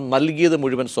എത്തുന്നുണ്ടെങ്കിൽ, കാരണം നൽകിയത്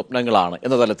മുഴുവൻ സ്വപ്നങ്ങളാണ്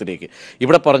എന്ന തലത്തിലേക്ക്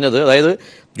ഇവിടെ പറഞ്ഞത്, അതായത്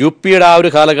യു പിയുടെ ആ ഒരു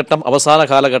കാലഘട്ടം, അവസാന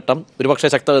കാലഘട്ടം, ഒരുപക്ഷെ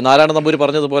നാരായണ നമ്പൂരി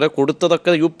പറഞ്ഞതുപോലെ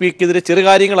കൊടുത്തതൊക്കെ യു പിക്കെതിരെ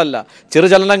ചെറുകാര്യങ്ങളല്ല,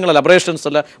 ചെറുചലനങ്ങളല്ല, അബ്രേഷൻസ്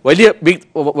അല്ല,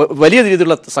 വലിയ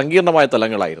രീതിയിലുള്ള സങ്കീർണമായ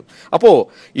തലങ്ങളായിരുന്നു. അപ്പോൾ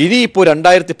ഇനിയിപ്പോൾ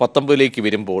 2019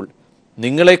 വരുമ്പോൾ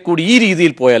നിങ്ങളെ കൂടി ഈ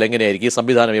രീതിയിൽ പോയാൽ എങ്ങനെയായിരിക്കും ഈ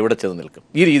സംവിധാനം എവിടെ ചെന്ന് നിൽക്കും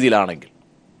ഈ രീതിയിലാണെങ്കിൽ?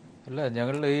 അല്ല,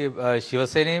 ഞങ്ങൾ ഈ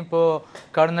ശിവസേനയും ഇപ്പോൾ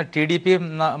കാണുന്ന TDPയും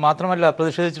മാത്രമല്ല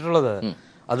പ്രതിഷേധിച്ചിട്ടുള്ളത്.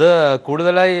 അത്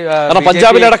കൂടുതലായി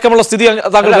പഞ്ചാബിലെ അടക്കമുള്ള സ്ഥിതി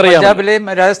പഞ്ചാബിലെയും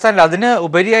രാജസ്ഥാനിലും അതിന്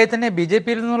ഉപരിയായി തന്നെ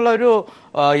BJPയിൽ നിന്നുള്ള ഒരു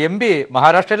MP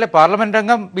മഹാരാഷ്ട്രയിലെ പാർലമെന്റ്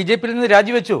അംഗം BJPയിൽ നിന്ന്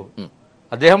രാജിവെച്ചു.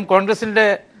 അദ്ദേഹം കോൺഗ്രസിന്റെ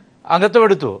അംഗത്വം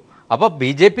എടുത്തു. അപ്പോൾ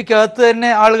BJPക്കകത്ത് തന്നെ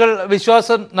ആളുകൾ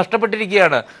വിശ്വാസം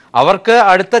നഷ്ടപ്പെട്ടിരിക്കുകയാണ്. അവർക്ക്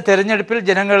അടുത്ത തെരഞ്ഞെടുപ്പിൽ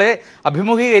ജനങ്ങളെ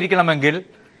അഭിമുഖീകരിക്കണമെങ്കിൽ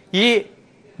ഈ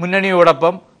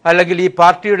മുന്നണിയോടൊപ്പം അല്ലെങ്കിൽ ഈ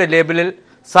പാർട്ടിയുടെ ലേബലിൽ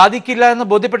സാധിക്കില്ല എന്ന്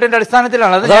ബോധ്യപ്പെട്ടതിന്റെ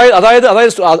അടിസ്ഥാനത്തിലാണ്. അതായത്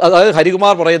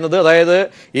ഹരികുമാർ പറയുന്നത്, അതായത്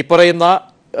ഈ പറയുന്ന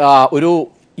ഒരു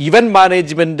ഇവന്റ്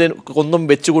മാനേജ്മെന്റ് ഒന്നും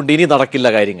വെച്ചുകൊണ്ട് ഇനി നടക്കില്ല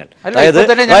കാര്യങ്ങൾ. അതായത്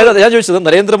ഞാൻ ചോദിച്ചത്,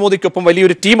 നരേന്ദ്രമോദിക്കൊപ്പം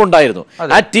വലിയൊരു ടീം ഉണ്ടായിരുന്നു.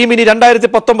 ആ ടീം ഇനി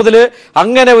 2019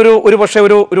 അങ്ങനെ ഒരു പക്ഷേ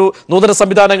ഒരു നൂതന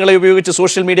സംവിധാനങ്ങളെ ഉപയോഗിച്ച്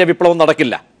സോഷ്യൽ മീഡിയ വിപ്ലവം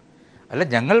നടക്കില്ല. അല്ല,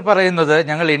 ഞങ്ങൾ പറയുന്നത്,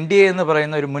 ഞങ്ങൾ NDA എന്ന്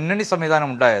പറയുന്ന ഒരു മുന്നണി സംവിധാനം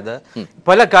ഉണ്ടായത്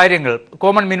പല കാര്യങ്ങൾ,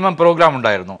 കോമൺ മിനിമം പ്രോഗ്രാം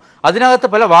ഉണ്ടായിരുന്നു, അതിനകത്ത്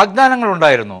പല വാഗ്ദാനങ്ങൾ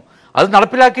ഉണ്ടായിരുന്നു, അത്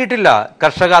നടപ്പിലാക്കിയിട്ടില്ല.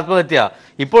 കർഷക ആത്മഹത്യ,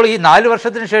 ഇപ്പോൾ ഈ 4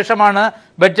 വർഷത്തിന് ശേഷമാണ്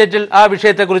ബഡ്ജറ്റിൽ ആ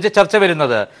വിഷയത്തെക്കുറിച്ച് ചർച്ച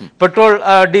വരുന്നത്. പെട്രോൾ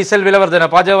ഡീസൽ വിലവർധന,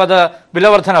 പാചകവാത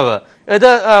വിലവർധനവ്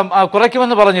ഇത്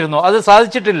കുറയ്ക്കുമെന്ന് പറഞ്ഞിരുന്നു, അത്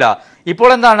സാധിച്ചിട്ടില്ല. ഇപ്പോൾ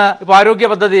എന്താണ്, ഇപ്പൊ ആരോഗ്യ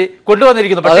പദ്ധതി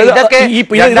കൊണ്ടുവന്നിരിക്കുന്നു. പക്ഷേ ഇതൊക്കെ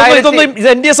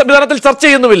സംവിധാനത്തിൽ ചർച്ച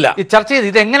ചെയ്യുന്നുമില്ല. ഈ ചർച്ച ചെയ്ത്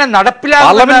ഇതെങ്ങനെ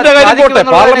നടപ്പിലാക്കും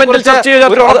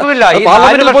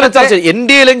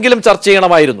ഇന്ത്യയിലെങ്കിലും ചർച്ച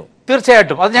ചെയ്യണമായിരുന്നു.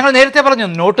 തീർച്ചയായിട്ടും അത് ഞങ്ങൾ നേരത്തെ പറഞ്ഞു.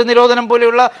 നോട്ട് നിരോധനം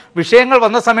പോലെയുള്ള വിഷയങ്ങൾ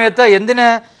വന്ന സമയത്ത് എന്തിന്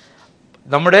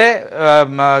നമ്മുടെ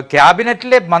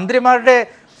ക്യാബിനറ്റിലെ മന്ത്രിമാരുടെ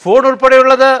ഫോൺ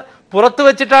ഉൾപ്പെടെയുള്ളത് പുറത്തു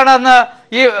വെച്ചിട്ടാണ് അന്ന്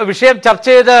ഈ വിഷയം ചർച്ച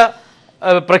ചെയ്ത്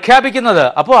പ്രഖ്യാപിക്കുന്നത്.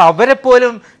 അപ്പോൾ അവരെ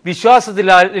പോലും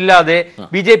വിശ്വാസത്തിലില്ലാതെ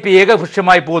BJP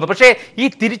ഏകപക്ഷമായി പോകുന്നു. പക്ഷേ ഈ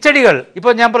തിരിച്ചടികൾ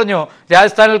ഇപ്പോൾ ഞാൻ പറഞ്ഞു,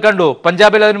 രാജസ്ഥാനിൽ കണ്ടു,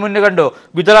 പഞ്ചാബിൽ അതിന് മുന്നേ കണ്ടു,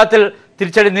 ഗുജറാത്തിൽ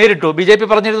തിരിച്ചടി നേരിട്ടു. BJP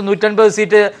പറഞ്ഞിരുന്നു 150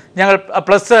 സീറ്റ് ഞങ്ങൾ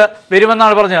പ്ലസ്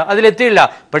വരുമെന്നാണ് പറഞ്ഞത്, അതിലെത്തിയില്ല.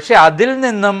 പക്ഷെ അതിൽ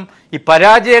നിന്നും ഈ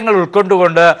പരാജയങ്ങൾ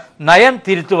ഉൾക്കൊണ്ടുകൊണ്ട് നയം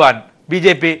തിരുത്തുവാൻ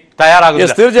BJP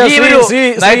തയ്യാറാകുന്നില്ല.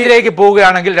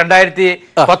 പോവുകയാണെങ്കിൽ 2019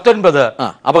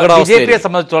 BJPയെ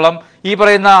സംബന്ധിച്ചോളം ഈ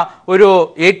പറയുന്ന ഒരു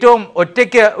ഏറ്റവും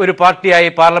ഒറ്റയ്ക്ക് ഒരു പാർട്ടിയായി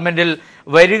പാർലമെന്റിൽ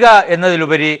വരിക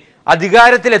എന്നതിലുപരി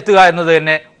അധികാരത്തിലെത്തുക എന്നത്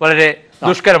തന്നെ വളരെ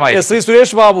ദുഷ്കരമായി. ശ്രീ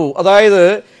സുരേഷ് ബാബു, അതായത്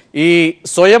ഈ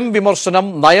സ്വയം വിമർശനം,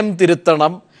 നയം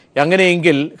തിരുത്തണം,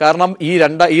 അങ്ങനെയെങ്കിൽ കാരണം ഈ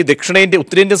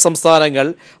ഉത്തരേന്ത്യൻ സംസ്ഥാനങ്ങൾ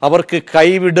അവർക്ക്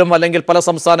കൈവിടും, അല്ലെങ്കിൽ പല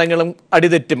സംസ്ഥാനങ്ങളും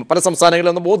അടിതെറ്റും, പല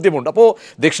സംസ്ഥാനങ്ങളെന്ന് ബോധ്യമുണ്ട്. അപ്പോൾ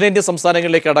ദക്ഷിണേന്ത്യൻ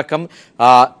സംസ്ഥാനങ്ങളിലേക്ക് അടക്കം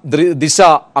ദിശ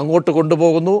അങ്ങോട്ട്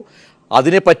കൊണ്ടുപോകുന്നു.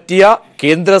 അതിനെ പറ്റിയ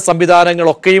കേന്ദ്ര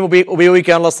സംവിധാനങ്ങളൊക്കെയും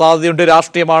ഉപയോഗിക്കാനുള്ള സാധ്യതയുണ്ട്.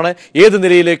 രാഷ്ട്രീയമാണ്, ഏത്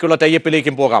നിലയിലേക്കുള്ള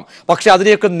ടൈപ്പിലേക്കും പോകാം. പക്ഷെ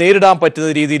അതിനെയൊക്കെ നേരിടാൻ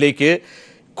പറ്റുന്ന രീതിയിലേക്ക്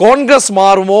കോൺഗ്രസ്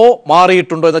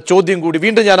മാറിയിട്ടുണ്ടോ എന്ന ചോദ്യം കൂടി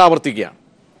വീണ്ടും ഞാൻ ആവർത്തിക്കുകയാണ്.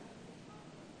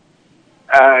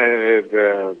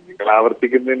 നിങ്ങൾ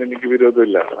ആവർത്തിക്കുന്നതിന് എനിക്ക്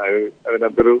വിരോധമില്ല,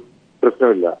 അതിനകത്തൊരു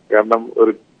പ്രശ്നമില്ല. കാരണം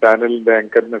ഒരു ചാനലിന്റെ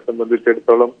ആങ്കറിനെ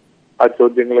സംബന്ധിച്ചിടത്തോളം ആ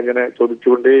ചോദ്യങ്ങൾ ഇങ്ങനെ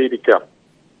ചോദിച്ചുകൊണ്ടേയിരിക്കാം.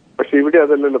 പക്ഷെ ഇവിടെ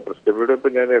അതല്ലല്ലോ പ്രശ്നം. ഇവിടെ ഇപ്പൊ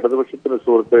ഞാൻ ഇടതുപക്ഷത്തിന്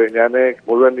സുഹൃത്ത്, ഞാൻ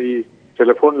മുഴുവൻ ഈ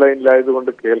ടെലിഫോൺ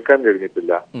ലൈനിലായതുകൊണ്ട് കേൾക്കാൻ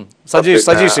കഴിഞ്ഞിട്ടില്ല.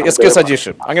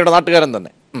 സജീഷ് അങ്ങയുടെ നാട്ടുകാരൻ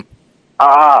തന്നെ,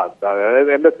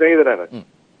 അതായത് എന്റെ സ്നേഹിതനാണ്.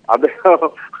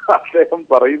 അദ്ദേഹം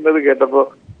പറയുന്നത് കേട്ടപ്പോ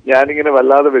ഞാനിങ്ങനെ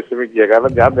വല്ലാതെ വിഷമിക്കുക.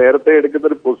 കാരണം ഞാൻ നേരത്തെ എടുക്കുന്ന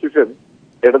ഒരു പൊസിഷൻ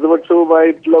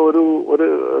ഇടതുപക്ഷവുമായിട്ടുള്ള ഒരു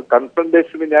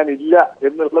കൺഫ്രണ്ടേഷന് ഞാൻ ഇല്ല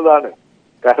എന്നുള്ളതാണ്.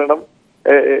 കാരണം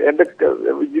എന്റെ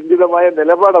ചിന്തിതമായ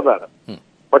നിലപാടതാണ്.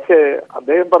 പക്ഷേ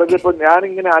അദ്ദേഹം പറഞ്ഞപ്പോ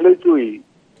ഞാനിങ്ങനെ ആലോചിച്ചു പോയി.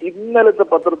 ഇന്നലത്തെ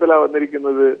പത്രത്തിലാണ്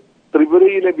വന്നിരിക്കുന്നത്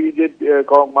ത്രിപുരയിലെ BJP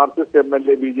മാർക്സിസ്റ്റ്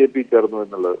MLA BJP ചേർന്നു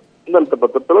എന്നുള്ളത്. ഇന്നത്തെ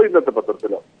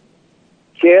പത്രത്തിലോ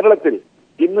കേരളത്തിൽ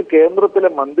ഇന്ന്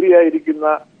കേന്ദ്രത്തിലെ മന്ത്രിയായിരിക്കുന്ന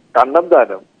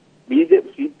കണ്ണന്താനം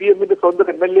CPMന്റെ സ്വന്തം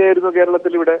MLA ആയിരുന്നു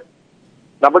കേരളത്തിൽ. ഇവിടെ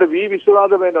നമ്മുടെ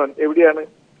വിശ്വനാഥ മേനോൻ എവിടെയാണ്?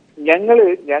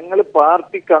 ഞങ്ങള്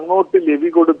പാർട്ടിക്ക് അങ്ങോട്ട് ലെവി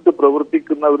കൊടുത്ത്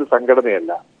പ്രവർത്തിക്കുന്ന ഒരു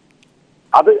സംഘടനയല്ല.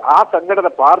 ആ സംഘടന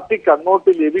പാർട്ടിക്ക് അങ്ങോട്ട്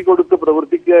ലെവി കൊടുത്ത്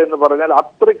പ്രവർത്തിക്കുക എന്ന് പറഞ്ഞാൽ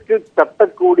അത്രയ്ക്ക്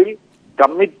ചട്ടക്കൂടിൽ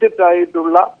കമ്മിറ്റഡ്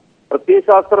ആയിട്ടുള്ള,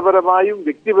 പ്രത്യയശാസ്ത്രപരമായും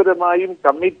വ്യക്തിപരമായും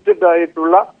കമ്മിറ്റഡ്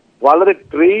ആയിട്ടുള്ള വളരെ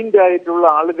ട്രെയിൻഡ് ആയിട്ടുള്ള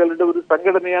ആളുകളുടെ ഒരു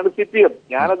സംഘടനയാണ് CPM.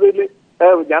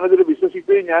 ഞാനതിൽ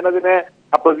വിശ്വസിക്കുകയും ഞാനതിനെ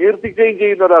പ്രകീർത്തിക്കുകയും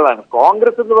ചെയ്യുന്ന ഒരാളാണ്.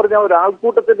 കോൺഗ്രസ് എന്ന് പറഞ്ഞാൽ ഒരു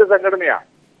ആൾക്കൂട്ടത്തിന്റെ സംഘടനയാണ്.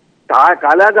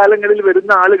 കാലാകാലങ്ങളിൽ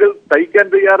വരുന്ന ആളുകൾ, സഹിക്കാൻ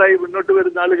തയ്യാറായി മുന്നോട്ട്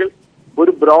വരുന്ന ആളുകൾ,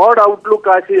 ഒരു ബ്രോഡ്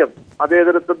ഔട്ട്ലുക്ക് ആശയം,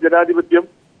 മതേതരത്വം, ജനാധിപത്യം,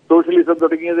 സോഷ്യലിസം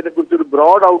തുടങ്ങിയതിനെ കുറിച്ച് ഒരു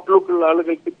ബ്രോഡ് ഔട്ട്ലുക്ക് ഉള്ള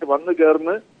ആളുകൾക്ക് വന്നു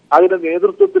ചേർന്ന് അതിന്റെ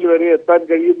നേതൃത്വത്തിൽ വരെ എത്താൻ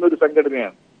കഴിയുന്ന ഒരു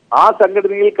സംഘടനയാണ്. ആ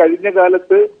സംഘടനയിൽ കഴിഞ്ഞ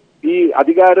കാലത്ത് ഈ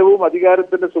അധികാരവും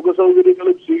അധികാരത്തിന്റെ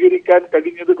സുഖസൗകര്യങ്ങളും സ്വീകരിക്കാൻ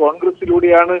കഴിഞ്ഞത്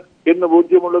കോൺഗ്രസിലൂടെയാണ് എന്ന്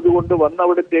ബോധ്യമുള്ളത് കൊണ്ട് വന്ന്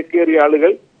അവിടെ ചേക്കേറിയ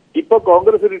ആളുകൾ ഇപ്പൊ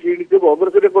കോൺഗ്രസിന് ക്ഷീണിച്ച്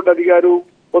കോൺഗ്രസിനെ കൊണ്ട് അധികാരവും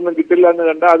ഒന്നും കിട്ടില്ല എന്ന്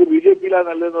കണ്ട അത് BJPയിലാണ്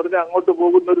നല്ലതെന്ന് പറഞ്ഞാൽ അങ്ങോട്ട്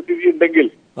പോകുന്ന ഒരു സ്ഥിതി ഉണ്ടെങ്കിൽ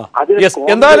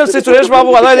എന്തായാലും ശ്രീ സുരേഷ്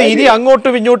ബാബു, അതായത് ഇനി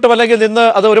അങ്ങോട്ടും ഇങ്ങോട്ടും അല്ലെങ്കിൽ നിന്ന്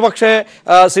അത് ഒരുപക്ഷെ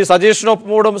ശ്രീ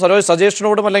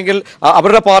സജേഷിനോടും അല്ലെങ്കിൽ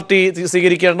അവരുടെ പാർട്ടി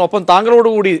സ്വീകരിക്കണം. ഒപ്പം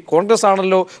താങ്കളോടുകൂടി കോൺഗ്രസ്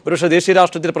ആണല്ലോ ഒരുപക്ഷെ ദേശീയ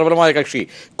രാഷ്ട്രീയത്തിൽ പ്രബലമായ കക്ഷി.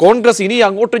 കോൺഗ്രസ് ഇനി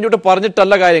അങ്ങോട്ടും ഇങ്ങോട്ടും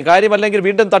പറഞ്ഞിട്ടല്ല കാര്യമല്ലെങ്കിൽ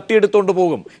വീണ്ടും തട്ടിയെടുത്തുകൊണ്ട്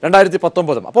പോകും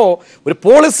 2019. അപ്പോ ഒരു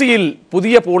പോളിസിയിൽ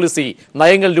പുതിയ പോളിസി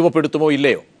നയങ്ങൾ രൂപപ്പെടുത്തുമോ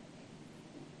ഇല്ലയോ?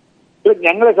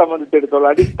 ഞങ്ങളെ സംബന്ധിച്ചിടത്തോളം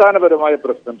അടിസ്ഥാനപരമായ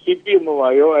പ്രശ്നം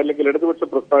CPM-ഉമായോ അല്ലെങ്കിൽ ഇടതുപക്ഷ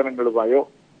പ്രസ്ഥാനങ്ങളുമായോ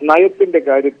നയത്തിന്റെ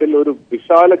കാര്യത്തിൽ ഒരു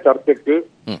വിശാല ചർച്ചയ്ക്ക്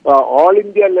ഓൾ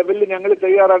ഇന്ത്യ ലെവലിൽ ഞങ്ങൾ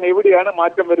തയ്യാറാണ്. എവിടെയാണ്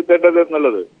മാറ്റം വരുത്തേണ്ടത്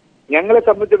എന്നുള്ളത് ഞങ്ങളെ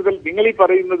സംബന്ധിച്ചിടത്തോളം നിങ്ങൾ ഈ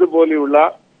പറയുന്നത് പോലെയുള്ള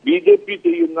BJP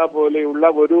ചെയ്യുന്ന പോലെയുള്ള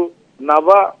ഒരു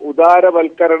നവ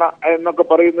ഉദാരവൽക്കരണ എന്നൊക്കെ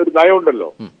പറയുന്ന ഒരു നയമുണ്ടല്ലോ,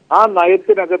 ആ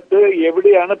നയത്തിനകത്ത്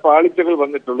എവിടെയാണ് പാളിച്ചകൾ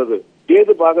വന്നിട്ടുള്ളത്,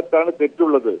 ഏത് ഭാഗത്താണ്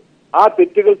തെറ്റുള്ളത്, ആ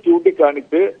തെറ്റുകൾ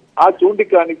ചൂണ്ടിക്കാണിച്ച് ആ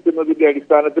ചൂണ്ടിക്കാണിക്കുന്നതിന്റെ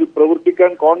അടിസ്ഥാനത്തിൽ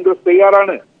പ്രവർത്തിക്കാൻ കോൺഗ്രസ്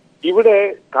തയ്യാറാണ്. ഇവിടെ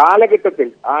കാലഘട്ടത്തിൽ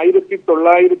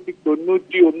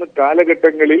 1991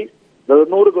 കാലഘട്ടങ്ങളിൽ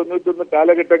 1991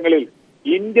 കാലഘട്ടങ്ങളിൽ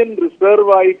ഇന്ത്യൻ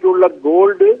റിസർവ് ആയിട്ടുള്ള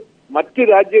ഗോൾഡ് മറ്റ്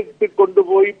രാജ്യത്തിൽ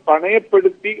കൊണ്ടുപോയി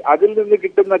പണയപ്പെടുത്തി അതിൽ നിന്ന്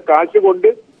കിട്ടുന്ന കാശ് കൊണ്ട്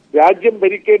രാജ്യം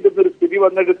ഭരിക്കേണ്ടുന്ന ഒരു സ്ഥിതി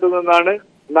വന്നെടുത്തു നിന്നാണ്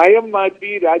നയം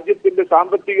മാറ്റി രാജ്യത്തിന്റെ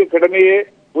സാമ്പത്തിക ഘടനയെ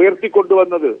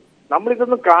ഉയർത്തിക്കൊണ്ടുവന്നത്.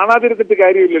 നമ്മളിതൊന്നും കാണാതിരുന്നിട്ട്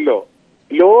കാര്യമില്ലല്ലോ.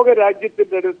 ലോക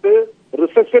രാജ്യത്തിന്റെ അടുത്ത്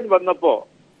റിസഷൻ വന്നപ്പോ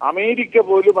അമേരിക്ക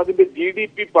പോലും അതിന്റെ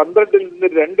GDP 12-ൽ നിന്ന്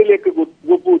 2-ലേക്ക്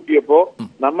കുപ്പുകുത്തിയപ്പോ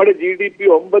നമ്മുടെ GDP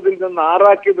 9-ൽ നിന്ന്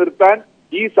 6-ആക്കി നിർത്താൻ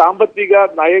ഈ സാമ്പത്തിക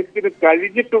നയത്തിന്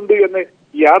കഴിഞ്ഞിട്ടുണ്ട് എന്ന്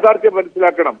യാഥാർത്ഥ്യം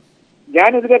മനസ്സിലാക്കണം. ഞാൻ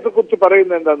ഇതിനെയൊക്കെ കുറിച്ച്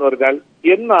പറയുന്നത് എന്താന്ന് പറഞ്ഞാൽ,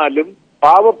 എന്നാലും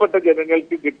പാവപ്പെട്ട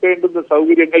ജനങ്ങൾക്ക് കിട്ടേണ്ടുന്ന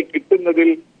സൗകര്യങ്ങൾ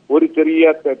കിട്ടുന്നതിൽ ഒരു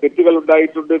ചെറിയ തെറ്റുകൾ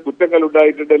ഉണ്ടായിട്ടുണ്ട്, കുറ്റങ്ങൾ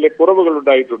ഉണ്ടായിട്ടുണ്ട്, അല്ലെ കുറവുകൾ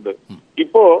ഉണ്ടായിട്ടുണ്ട്.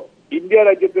 ഇപ്പോ ഇന്ത്യ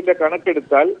രാജ്യത്തിന്റെ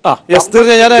കണക്കെടുത്താൽ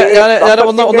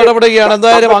ഒന്നിടപെടുകയാണ്.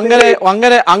 എന്തായാലും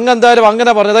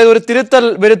അങ്ങനെ പറഞ്ഞു, അതായത് ഒരു തിരുത്തൽ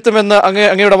വരുത്തുമെന്ന്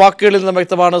അങ്ങയുടെ വാക്കുകളിൽ നിന്ന്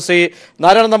വ്യക്തമാണ്. ശ്രീ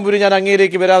നാരായണ നമ്പൂരി, ഞാൻ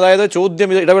അങ്ങയിലേക്ക് വരാം. അതായത് ചോദ്യം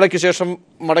ഇടവേളയ്ക്ക് ശേഷം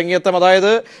മടങ്ങിയെത്താം.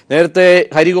 അതായത് നേരത്തെ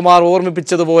ഹരികുമാർ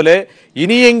ഓർമ്മിപ്പിച്ചതുപോലെ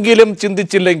ഇനിയെങ്കിലും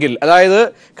ചിന്തിച്ചില്ലെങ്കിൽ, അതായത്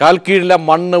കാൽക്കീഴിലെ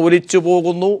മണ്ണ് ഒലിച്ചു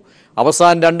പോകുന്നു.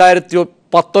 അവസാനം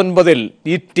 2019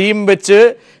 ഈ ടീം വെച്ച്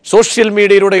സോഷ്യൽ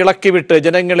മീഡിയയിലൂടെ ഇളക്കിവിട്ട്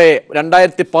ജനങ്ങളെ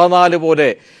 2014 പോലെ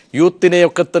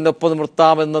യൂത്തിനെയൊക്കെ തന്നെ ഒപ്പം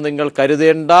നിർത്താമെന്ന് നിങ്ങൾ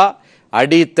കരുതേണ്ട.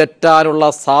 അടി തെറ്റാനുള്ള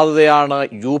സാധ്യതയാണ്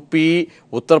UP,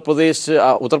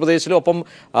 ഉത്തർപ്രദേശിലും ഒപ്പം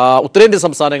ഉത്തരേന്ത്യൻ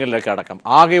സംസ്ഥാനങ്ങളിലൊക്കെ അടക്കം.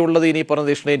 ആകെയുള്ളത് ഇനി പറഞ്ഞ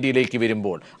ദക്ഷിണേന്ത്യയിലേക്ക്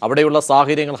വരുമ്പോൾ അവിടെയുള്ള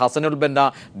സാഹചര്യങ്ങൾ ഹസനുൽ ബന്ന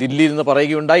ദില്ലിയിൽ നിന്ന്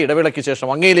പറയുകയുണ്ടായി. ഇടവേളയ്ക്ക് ശേഷം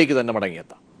അങ്ങയിലേക്ക് തന്നെ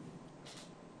മടങ്ങിയെത്താം.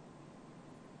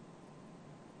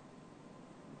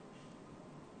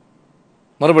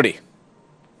 മറുപടി.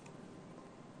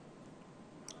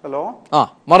 ഹലോ.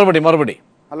 മറുപടി.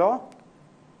 ഹലോ.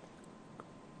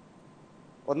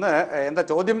 എന്താ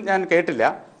ചോദ്യം? ഞാൻ കേട്ടില്ല.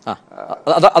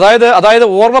 അതായത്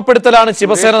ഓർമ്മപ്പെടുത്തലാണ്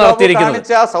ശിവസേന നടത്തിയിരിക്കുന്നത്.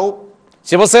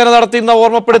 ശിവസേന നടത്തിയിരുന്ന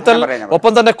ഓർമ്മപ്പെടുത്തൽ,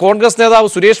 ഒപ്പം തന്നെ കോൺഗ്രസ് നേതാവ്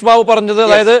സുരേഷ് ബാബു പറഞ്ഞത്,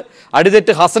 അതായത്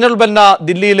അടിതെറ്റ് ഹസനുൽ ബന്ന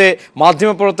ദില്ലിയിലെ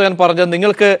മാധ്യമപ്രവർത്തകൻ പറഞ്ഞത്,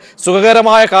 നിങ്ങൾക്ക്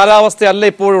സുഖകരമായ കാലാവസ്ഥയല്ല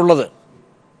ഇപ്പോഴുള്ളത്.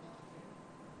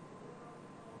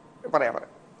 പറയാം.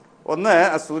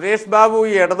 സുരേഷ് ബാബു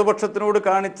ഈ ഇടതുപക്ഷത്തിനോട്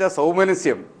കാണിച്ച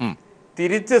സൗമനസ്യം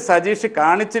തിരിച്ച് സജീഷ്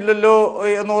കാണിച്ചില്ലല്ലോ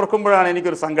എന്ന് ഓർക്കുമ്പോഴാണ്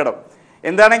എനിക്കൊരു സങ്കടം.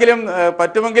 എന്താണെങ്കിലും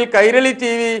പറ്റുമെങ്കിൽ കൈരളി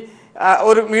TV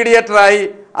ഒരു മീഡിയേറ്ററായി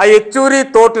ആ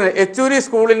യെച്ചൂരി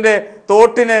സ്കൂളിന്റെ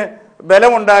തോട്ടിന്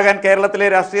ബലമുണ്ടാകാൻ കേരളത്തിലെ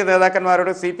രാഷ്ട്രീയ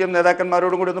നേതാക്കന്മാരോടും CPM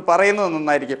നേതാക്കന്മാരോടും കൂടി ഒന്ന് പറയുന്നത്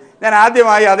നന്നായിരിക്കും. ഞാൻ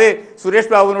ആദ്യമായി അത്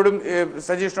സുരേഷ് ബാബുവിനോടും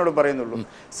സജീഷിനോടും പറയുന്നുള്ളൂ.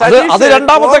 അത്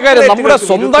രണ്ടാമത്തെ കാര്യം, നമ്മുടെ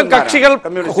സ്വന്തം കക്ഷികൾ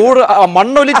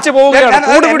മണ്ണൊലിച്ചു പോവുകയാണ്,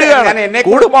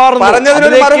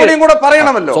 പറഞ്ഞതിനൊരു മറുപടിയും കൂടെ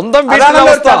പറയണമല്ലോ.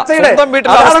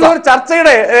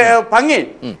 ചർച്ചയുടെ ഭംഗി.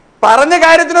 പറഞ്ഞ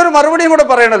കാര്യത്തിനൊരു മറുപടിയും കൂടെ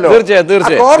പറയണല്ലോ.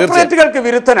 കോർപ്പറേറ്റുകൾക്ക്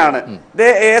വിരുദ്ധനാണ്.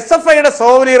 SFIയുടെ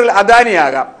സോവനീറിൽ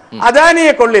അദാനിയാകാം,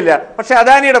 അദാനിയെ കൊള്ളില്ല, പക്ഷെ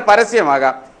അദാനിയുടെ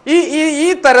പരസ്യമാകാം. ഈ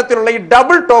തരത്തിലുള്ള ഈ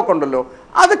ഡബിൾ ടോക്ക് ഉണ്ടല്ലോ,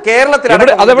 അത് കേരളത്തിൽ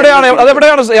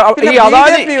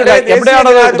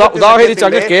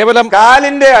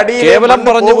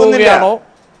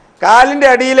കാലിന്റെ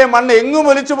അടിയിലെ മണ്ണ് എങ്ങും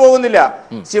ഒലിച്ചു പോകുന്നില്ല.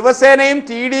 ശിവസേനയും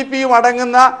TDPയും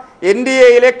അടങ്ങുന്ന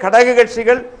NDAയിലെ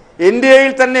ഘടകകക്ഷികൾ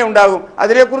NDAയിൽ തന്നെ ഉണ്ടാകും.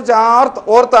 അതിനെക്കുറിച്ച്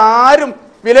ഓർത്ത് ആരും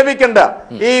വിലപിക്കണ്ട.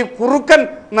 ഈ കുറുക്കൻ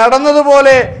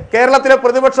നടന്നതുപോലെ കേരളത്തിലെ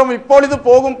പ്രതിപക്ഷം ഇപ്പോൾ ഇത്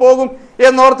പോകും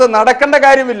എന്നോർത്ത് നടക്കേണ്ട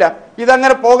കാര്യമില്ല.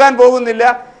 ഇതങ്ങനെ പോകാൻ പോകുന്നില്ല.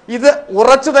 ഇത്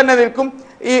ഉറച്ചു തന്നെ നിൽക്കും.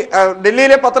 ഈ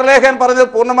ഡൽഹിയിലെ പത്രലേഖകൻ പറഞ്ഞത്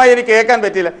പൂർണ്ണമായി എനിക്ക് കേൾക്കാൻ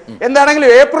പറ്റിയില്ല. എന്താണെങ്കിലും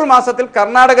ഏപ്രിൽ മാസത്തിൽ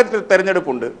കർണാടകത്തിൽ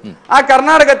തെരഞ്ഞെടുപ്പുണ്ട്. ആ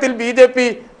കർണാടകത്തിൽ BJP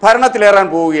ഭരണത്തിലേറാൻ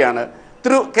പോവുകയാണ്.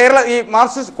 കേരള ഈ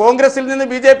മാർക്സിസ്റ്റ് കോൺഗ്രസിൽ നിന്ന്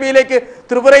BJPയിലേക്ക്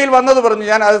ത്രിപുരയിൽ വന്നത് പറഞ്ഞു.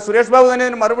 ഞാൻ അത് സുരേഷ് ബാബു തന്നെ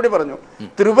മറുപടി പറഞ്ഞു.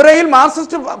 ത്രിപുരയിൽ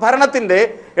മാർക്സിസ്റ്റ് ഭരണത്തിന്റെ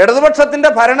ഇടതുപക്ഷത്തിന്റെ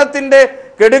ഭരണത്തിന്റെ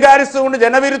കെടുകാര്യസ്ഥ കൊണ്ട്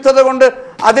ജനവിരുദ്ധത കൊണ്ട്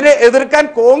അതിനെ എതിർക്കാൻ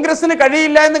കോൺഗ്രസിന്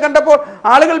കഴിയില്ല എന്ന് കണ്ടപ്പോൾ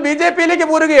ആളുകൾ BJPയിലേക്ക്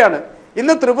പോരുകയാണ്.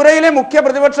 ഇന്ന് ത്രിപുരയിലെ മുഖ്യ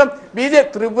പ്രതിപക്ഷം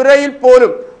ത്രിപുരയിൽ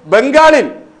പോലും ബംഗാളിൽ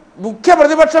മുഖ്യ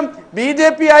പ്രതിപക്ഷം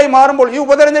BJP ആയി മാറുമ്പോൾ ഈ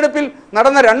ഉപതെരഞ്ഞെടുപ്പിൽ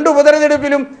നടന്ന 2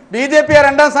 ഉപതെരഞ്ഞെടുപ്പിലും BJP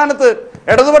 2ാം സ്ഥാനത്ത്,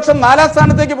 ഇടതുപക്ഷം 4ാം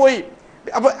സ്ഥാനത്തേക്ക് പോയി.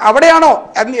 അപ്പൊ അവിടെയാണോ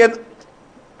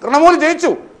തൃണമൂൽ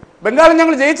ജയിച്ചു, ബംഗാളിൽ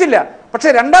ഞങ്ങൾ ജയിച്ചില്ല, പക്ഷെ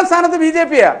 2ാം സ്ഥാനത്ത്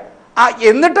BJP-യാ.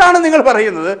 എന്നിട്ടാണ് നിങ്ങൾ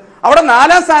പറയുന്നത് അവിടെ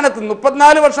 4ാം സ്ഥാനത്ത്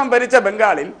 34 വർഷം ഭരിച്ച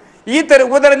ബംഗാളിൽ ഈ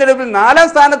ഉപതെരഞ്ഞെടുപ്പിൽ 4ാം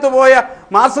സ്ഥാനത്ത് പോയ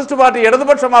മാർക്സിസ്റ്റ് പാർട്ടി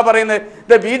ഇടതുപക്ഷമാ പറയുന്നത്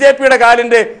ഇത് BJP-യുടെ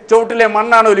കാലിന്റെ ചുവട്ടിലെ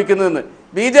മണ്ണാണ് ഒലിക്കുന്നതെന്ന്.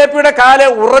 BJP-യുടെ കാല്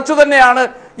ഉറച്ചു തന്നെയാണ്.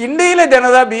 ഇന്ത്യയിലെ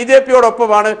ജനത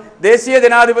BJP-യോടൊപ്പമാണ്, ദേശീയ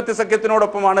ജനാധിപത്യ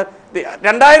സഖ്യത്തിനോടൊപ്പമാണ്.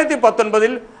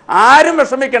 2019 ആരും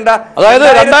വിഷമിക്കേണ്ട. അതായത്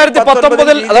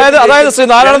 2019 അതായത് ശ്രീ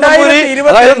നാരായണ നമ്പൂരി,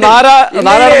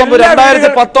 നാരായണ നമ്പൂരി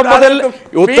 2019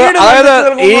 അതായത്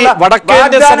ഈ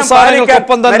വടക്കേന്ത്യൻ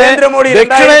സംസ്ഥാനങ്ങൾക്കൊപ്പം തന്നെ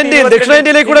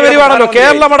ദക്ഷിണേന്ത്യയിലേക്ക് കൂടെ വരുവാണല്ലോ.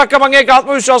 കേരളമടക്കം അങ്ങേക്ക്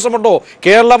ആത്മവിശ്വാസമുണ്ടോ?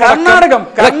 കേരളമടക്കം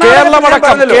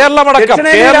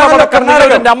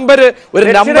ഒരു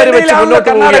നമ്പർ വെച്ച് മുന്നോട്ട്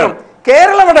പോവുകയാണ്.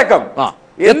 കേരളമടക്കം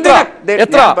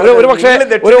എത്ര ഒരു പക്ഷേ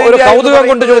ഒരു കൗതുകം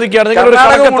കൊണ്ട് ചോദിക്കുകയാണ്.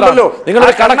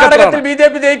 നിങ്ങളൊരു കർണാടകത്തിൽ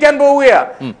BJP ജയിക്കാൻ പോവുകയാ.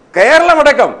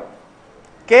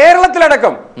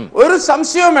 കേരളത്തിലടക്കം ഒരു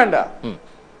സംശയവും വേണ്ട.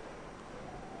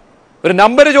 ഒരു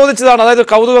നമ്പർ ചോദിച്ചതാണ്, അതായത്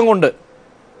കൗതുകം കൊണ്ട്.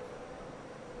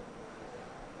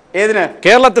 ഏതിന്?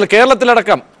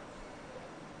 കേരളത്തിലടക്കം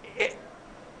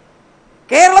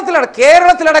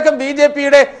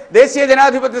BJP-യുടെ ദേശീയ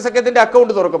ജനാധിപത്യ സഖ്യത്തിന്റെ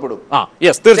അക്കൗണ്ട് തുറക്കപ്പെടും.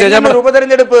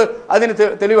 ഉപതെരഞ്ഞെടുപ്പ് അതിന്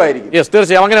തെളിവായിരിക്കും.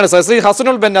 തീർച്ചയായും അങ്ങനെയാണ് ശ്രീ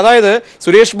ഹസനുൽ ബെൻ. അതായത്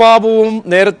സുരേഷ് ബാബുവും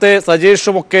നേരത്തെ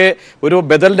സജേഷും ഒക്കെ ഒരു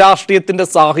ബദൽ രാഷ്ട്രീയത്തിന്റെ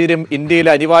സാഹചര്യം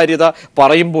ഇന്ത്യയിലെ അനിവാര്യത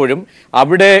പറയുമ്പോഴും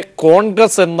അവിടെ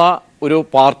കോൺഗ്രസ് എന്ന ഒരു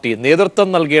പാർട്ടി നേതൃത്വം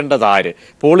നൽകേണ്ടത് ആര്?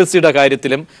 പോളിസിയുടെ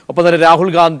കാര്യത്തിലും ഒപ്പം തന്നെ രാഹുൽ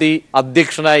ഗാന്ധി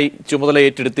അധ്യക്ഷനായി ചുമതല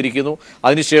ഏറ്റെടുത്തിരിക്കുന്നു.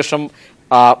 അതിനുശേഷം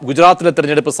ഗുജറാത്തിലെ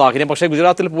തെരഞ്ഞെടുപ്പ് സാഹചര്യം. പക്ഷേ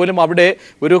ഗുജറാത്തിൽ പോലും അവിടെ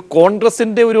ഒരു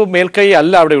കോൺഗ്രസിന്റെ ഒരു മേൽക്കൈ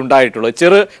അല്ല അവിടെ ഉണ്ടായിട്ടുള്ളത്,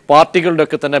 ചെറു പാർട്ടികളുടെ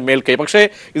ഒക്കെ തന്നെ മേൽക്കൈ. പക്ഷേ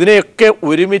ഇതിനെയൊക്കെ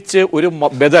ഒരുമിച്ച് ഒരു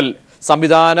ബദൽ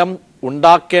സംവിധാനം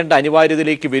ഉണ്ടാക്കേണ്ട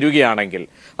അനിവാര്യതയിലേക്ക് വരികയാണെങ്കിൽ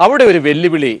അവിടെ ഒരു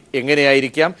വെല്ലുവിളി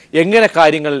എങ്ങനെയായിരിക്കാം? എങ്ങനെ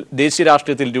കാര്യങ്ങൾ ദേശീയ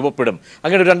രാഷ്ട്രീയത്തിൽ രൂപപ്പെടും?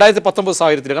 അങ്ങനെ ഒരു 2019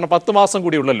 സാഹചര്യത്തിൽ, കാരണം 10 മാസം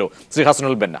കൂടി ഉള്ളല്ലോ ശ്രീ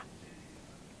ഹസനുൽ ബെന്ന.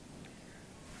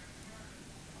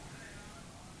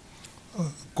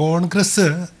 കോൺഗ്രസ്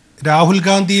രാഹുൽ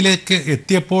ഗാന്ധിയിലേക്ക്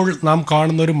എത്തിയപ്പോൾ നാം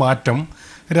കാണുന്നൊരു മാറ്റം,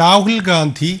 രാഹുൽ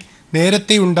ഗാന്ധി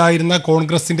നേരത്തെ ഉണ്ടായിരുന്ന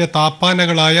കോൺഗ്രസിൻ്റെ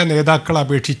താപ്പാനകളായ നേതാക്കളെ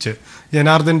അപേക്ഷിച്ച്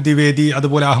ജനാർദ്ദൻ ദ്വിവേദി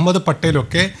അതുപോലെ അഹമ്മദ്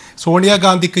പട്ടേലൊക്കെ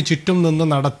സോണിയാഗാന്ധിക്ക് ചുറ്റും നിന്ന്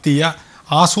നടത്തിയ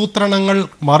ആസൂത്രണങ്ങൾ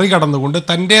മറികടന്നുകൊണ്ട്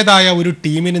തൻ്റേതായ ഒരു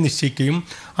ടീമിനെ നിശ്ചയിക്കുകയും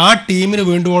ആ ടീമിന്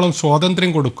വേണ്ടുവോളം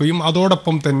സ്വാതന്ത്ര്യം കൊടുക്കുകയും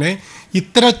അതോടൊപ്പം തന്നെ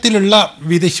ഇത്തരത്തിലുള്ള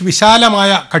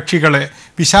വിശാലമായ കക്ഷികളെ,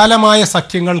 വിശാലമായ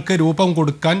സഖ്യങ്ങൾക്ക് രൂപം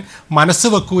കൊടുക്കാൻ മനസ്സ്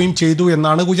വെക്കുകയും ചെയ്തു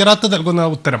എന്നാണ് ഗുജറാത്ത്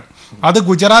നൽകുന്ന ഉത്തരം. അത്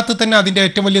ഗുജറാത്ത് തന്നെ അതിൻ്റെ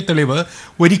ഏറ്റവും വലിയ തെളിവ്.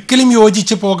 ഒരിക്കലും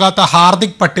യോജിച്ചു പോകാത്ത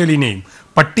ഹാർദിക് പട്ടേലിനെയും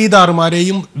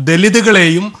പട്ടീദാർമാരെയും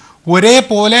ദലിതുകളെയും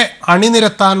ഒരേപോലെ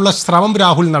അണിനിരത്താനുള്ള ശ്രമം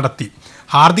രാഹുൽ നടത്തി.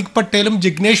 ഹാർദിക് പട്ടേലും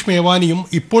ജിഗ്നേഷ് മേവാനിയും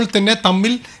ഇപ്പോൾ തന്നെ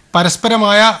തമ്മിൽ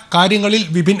പരസ്പരമായ കാര്യങ്ങളിൽ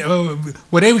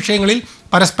ഒരേ വിഷയങ്ങളിൽ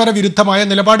പരസ്പര വിരുദ്ധമായ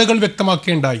നിലപാടുകൾ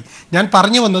വ്യക്തമാക്കുകയുണ്ടായി. ഞാൻ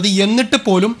പറഞ്ഞു വന്നത്, എന്നിട്ട്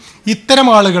പോലും ഇത്തരം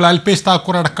ആളുകൾ, അൽപേഷ്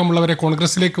താക്കൂർ അടക്കമുള്ളവരെ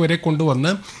കോൺഗ്രസിലേക്ക് വരെ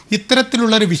കൊണ്ടുവന്ന്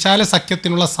ഇത്തരത്തിലുള്ളൊരു വിശാല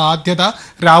സഖ്യത്തിനുള്ള സാധ്യത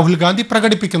രാഹുൽ ഗാന്ധി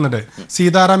പ്രകടിപ്പിക്കുന്നുണ്ട്.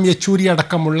 സീതാറാം യെച്ചൂരി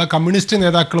അടക്കമുള്ള കമ്മ്യൂണിസ്റ്റ്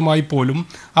നേതാക്കളുമായി പോലും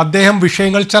അദ്ദേഹം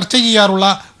വിഷയങ്ങൾ ചർച്ച ചെയ്യാറുള്ള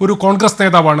ഒരു കോൺഗ്രസ്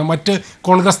നേതാവാണ്. മറ്റ്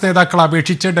കോൺഗ്രസ് നേതാക്കളെ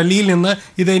അപേക്ഷിച്ച് ഡൽഹിയിൽ നിന്ന്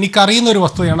ഇത് എനിക്കറിയുന്ന ഒരു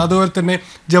വസ്തുതയാണ്. അതുപോലെ തന്നെ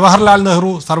ജവഹർലാൽ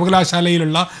നെഹ്റു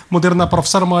സർവകലാശാലയിലുള്ള മുതിർന്ന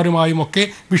പ്രൊഫസർമാരുമായും ഒക്കെ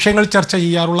വിഷയങ്ങൾ ചർച്ച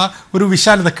ചെയ്യാറുള്ള ഒരു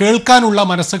വിശാലത, കേൾക്കാനുള്ള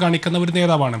മനസ്സ് കാണിക്കുന്ന ഒരു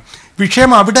നേതാവാണ്.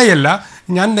 വിഷയം അവിടെയല്ല.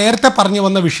 ഞാൻ നേരത്തെ പറഞ്ഞു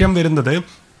വന്ന വിഷയം വരുന്നത്,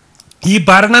 ഈ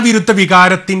ഭരണവിരുദ്ധ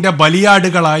വികാരത്തിൻ്റെ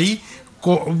ബലിയാടുകളായി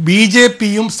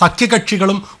BJPയും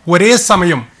സഖ്യകക്ഷികളും ഒരേ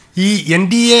സമയം ഈ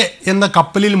NDA എന്ന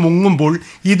കപ്പലിൽ മുങ്ങുമ്പോൾ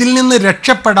ഇതിൽ നിന്ന്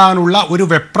രക്ഷപ്പെടാനുള്ള ഒരു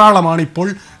വെപ്രാളമാണ് ഇപ്പോൾ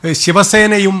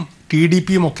ശിവസേനയും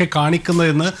TDPയും ഒക്കെ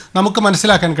കാണിക്കുന്നതെന്ന് നമുക്ക്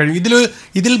മനസ്സിലാക്കാൻ കഴിയും.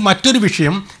 ഇതിൽ മറ്റൊരു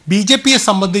വിഷയം, BJPയെ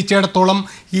സംബന്ധിച്ചിടത്തോളം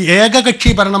ഈ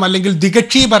ഏകകക്ഷി ഭരണം അല്ലെങ്കിൽ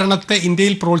ദ്വികക്ഷി ഭരണത്തെ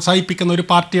ഇന്ത്യയിൽ പ്രോത്സാഹിപ്പിക്കുന്ന ഒരു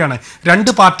പാർട്ടിയാണ്.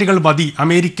 2 പാർട്ടികൾ മതി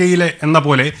അമേരിക്കയിലെ എന്ന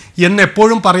പോലെ എന്ന്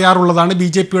എപ്പോഴും പറയാറുള്ളതാണ്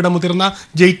BJPയുടെ മുതിർന്ന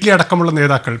ജെയ്റ്റ്ലി അടക്കമുള്ള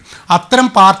നേതാക്കൾ. അത്തരം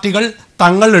പാർട്ടികൾ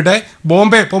തങ്ങളുടെ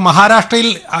ബോംബെ, ഇപ്പോൾ മഹാരാഷ്ട്രയിൽ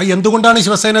എന്തുകൊണ്ടാണ്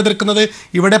ശിവസേന എതിർക്കുന്നത്?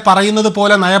 ഇവിടെ പറയുന്നത്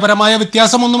പോലെ നയപരമായ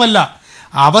വ്യത്യാസമൊന്നുമല്ല.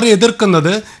 അവർ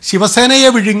എതിർക്കുന്നത് ശിവസേനയെ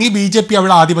വിഴുങ്ങി BJP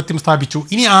അവിടെ ആധിപത്യം സ്ഥാപിച്ചു.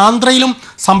 ഇനി ആന്ധ്രയിലും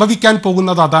സംഭവിക്കാൻ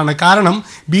പോകുന്നത് അതാണ്. കാരണം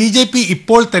BJP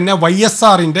ഇപ്പോൾ തന്നെ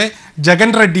YSRന്റെ ജഗൻ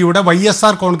റെഡ്ഡിയുടെ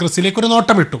YSR കോൺഗ്രസിലേക്ക് ഒരു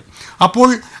നോട്ടമിട്ടു. അപ്പോൾ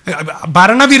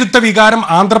ഭരണവിരുദ്ധ വികാരം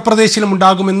ആന്ധ്രാപ്രദേശിലും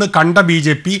ഉണ്ടാകുമെന്ന് കണ്ട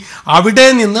BJP അവിടെ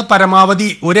നിന്ന് പരമാവധി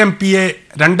 1 MP-യെ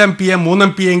 2 MP-യെ 3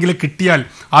 MP-യെ എങ്കിലും കിട്ടിയാൽ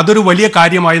അതൊരു വലിയ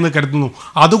കാര്യമായെന്ന് കരുതുന്നു.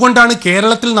 അതുകൊണ്ടാണ്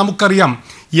കേരളത്തിൽ നമുക്കറിയാം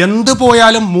എന്ത്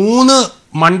പോയാലും 3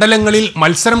 മണ്ഡലങ്ങളിൽ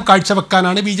മത്സരം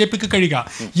കാഴ്ചവെക്കാനാണ് BJPക്ക് കഴിയുക.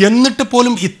 എന്നിട്ട്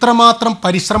പോലും ഇത്രമാത്രം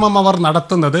പരിശ്രമം അവർ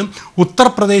നടത്തുന്നത്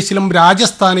ഉത്തർപ്രദേശിലും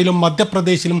രാജസ്ഥാനിലും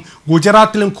മധ്യപ്രദേശിലും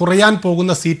ഗുജറാത്തിലും കുറയാൻ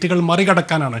പോകുന്ന സീറ്റുകൾ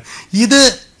മറികടക്കാനാണ്. ഇത്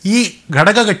ഈ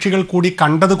ഘടകകക്ഷികൾ കൂടി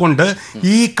കണ്ടതുകൊണ്ട്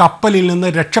ഈ കപ്പലിൽ നിന്ന്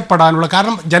രക്ഷപ്പെടാനുള്ള,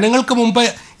 കാരണം ജനങ്ങൾക്ക് മുമ്പ്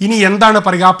ഇനി എന്താണ്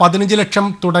പറയുക, 15 ലക്ഷം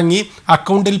തുടങ്ങി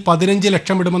അക്കൗണ്ടിൽ 15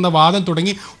 ലക്ഷം ഇടുമെന്ന വാദം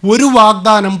തുടങ്ങി ഒരു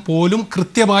വാഗ്ദാനം പോലും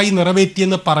കൃത്യമായി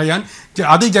നിറവേറ്റിയെന്ന് പറയാൻ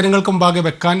അത് ജനങ്ങൾക്ക് മുമ്പാകെ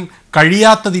വെക്കാൻ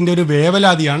കഴിയാത്തതിന്റെ ഒരു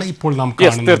വേവലാതിയാണ് ഇപ്പോൾ നമുക്ക്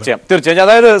കാണുന്നത്. തീർച്ചയായും.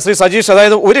 അതായത് ശ്രീ സജീഷ്,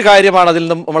 അതായത് ഒരു കാര്യമാണ് അതിൽ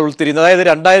നിന്നും നമ്മൾ ഉൾത്തിരിയുന്നത്. അതായത്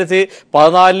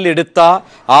 2014 എടുത്ത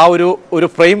ആ ഒരു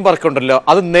ഫ്രെയിം വർക്ക് ഉണ്ടല്ലോ,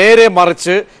 അത് നേരെ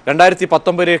മറിച്ച്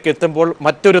 2019 എത്തുമ്പോൾ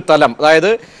മറ്റൊരു തലം,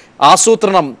 അതായത്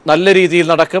ആസൂത്രണം നല്ല രീതിയിൽ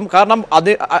നടക്കും. കാരണം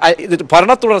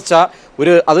ഭരണ തുടർച്ച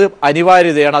അത്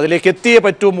അനിവാര്യതയാണ്, അതിലേക്ക് എത്തിയേ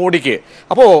പറ്റൂ മോഡിക്ക്.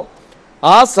 അപ്പോൾ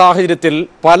ആ സാഹചര്യത്തിൽ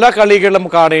പല കളികളും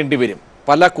കാണേണ്ടി വരും,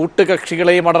 പല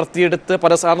കൂട്ടുകക്ഷികളെയും അടർത്തിയെടുത്ത്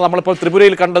പല സാധനം നമ്മളിപ്പോൾ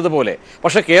ത്രിപുരയിൽ കണ്ടതുപോലെ.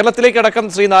 പക്ഷേ കേരളത്തിലേക്ക് അടക്കം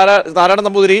ശ്രീ നാരായണ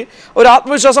നമ്പൂതിരി ഒരു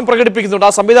ആത്മവിശ്വാസം പ്രകടിപ്പിക്കുന്നുണ്ട്.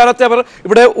 ആ സംവിധാനത്തെ അവർ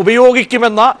ഇവിടെ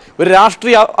ഉപയോഗിക്കുമെന്ന ഒരു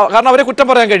രാഷ്ട്രീയ, കാരണം അവരെ കുറ്റം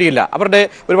പറയാൻ കഴിയില്ല, അവരുടെ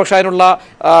ഒരുപക്ഷെ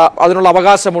അതിനുള്ള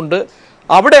അവകാശമുണ്ട്.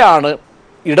 അവിടെയാണ്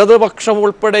ഇടതുപക്ഷം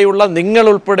ഉൾപ്പെടെയുള്ള നിങ്ങൾ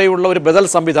ഉൾപ്പെടെയുള്ള ഒരു ബദൽ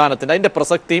സംവിധാനത്തിൻ്റെ അതിൻ്റെ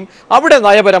പ്രസക്തിയും അവിടെ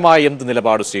നയപരമായ എന്ത്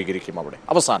നിലപാട് സ്വീകരിക്കും? അവിടെ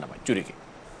അവസാനമായി ചുരുക്കി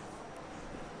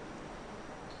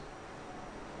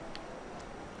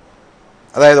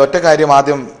അതായത് ഒറ്റ കാര്യം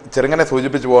ആദ്യം ചെറുങ്ങനെ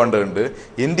സൂചിപ്പിച്ചു പോകേണ്ടതുണ്ട്.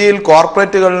 ഇന്ത്യയിൽ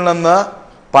കോർപ്പറേറ്റുകളിൽ നിന്ന്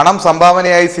പണം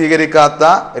സംഭാവനയായി സ്വീകരിക്കാത്ത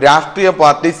രാഷ്ട്രീയ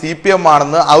പാർട്ടി CPM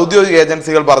ആണെന്ന് ഔദ്യോഗിക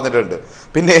ഏജൻസികൾ പറഞ്ഞിട്ടുണ്ട്.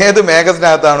 പിന്നെ ഏത്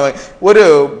മേഖലത്തിനകത്താണ് ഒരു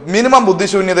മിനിമം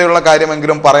ബുദ്ധിശൂന്യതയുള്ള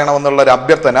കാര്യമെങ്കിലും പറയണമെന്നുള്ള ഒരു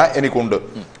അഭ്യർത്ഥന എനിക്കുണ്ട്.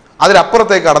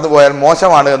 അതിലപ്പുറത്തേക്ക് കടന്നുപോയാൽ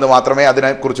മോശമാണ് എന്ന് മാത്രമേ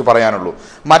അതിനെക്കുറിച്ച് പറയാനുള്ളൂ.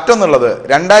 മറ്റൊന്നുള്ളത്,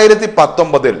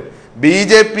 2019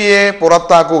 BJPയെ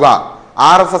പുറത്താക്കുക,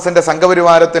 RSSന്റെ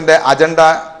സംഘപരിവാരത്തിന്റെ അജണ്ട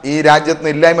ഈ രാജ്യത്ത്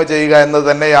നിന്ന് ഇല്ലായ്മ ചെയ്യുക എന്നത്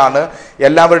തന്നെയാണ്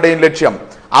എല്ലാവരുടെയും ലക്ഷ്യം.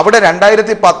 അവിടെ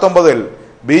 2019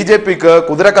 BJPക്ക്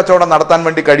കുതിരക്കച്ചവടം നടത്താൻ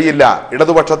വേണ്ടി കഴിയില്ല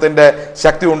ഇടതുപക്ഷത്തിന്റെ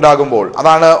ശക്തി ഉണ്ടാകുമ്പോൾ.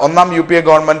 അതാണ് 1ാം UPA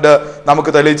ഗവൺമെന്റ്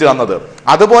നമുക്ക് തെളിയിച്ചു തന്നത്.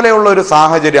 അതുപോലെയുള്ള ഒരു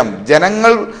സാഹചര്യം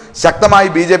ജനങ്ങൾ ശക്തമായി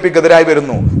BJPക്കെതിരായി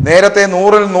വരുന്നു. നേരത്തെ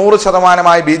 100-ൽ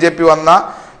 100% BJP വന്ന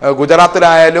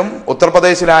ഗുജറാത്തിലായാലും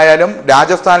ഉത്തർപ്രദേശിലായാലും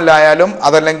രാജസ്ഥാനിലായാലും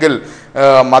അതല്ലെങ്കിൽ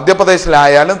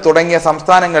മധ്യപ്രദേശിലായാലും തുടങ്ങിയ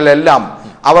സംസ്ഥാനങ്ങളിലെല്ലാം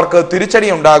അവർക്ക് തിരിച്ചടി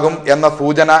ഉണ്ടാകും എന്ന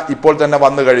സൂചന ഇപ്പോൾ തന്നെ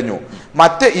വന്നു കഴിഞ്ഞു.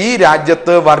 ഈ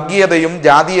രാജ്യത്ത് വർഗീയതയും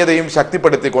ജാതീയതയും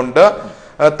ശക്തിപ്പെടുത്തിക്കൊണ്ട്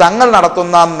തങ്ങൾ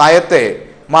നടത്തുന്ന നയത്തെ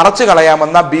മറച്ചു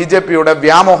കളയാമെന്ന BJPയുടെ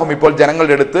വ്യാമോഹം ഇപ്പോൾ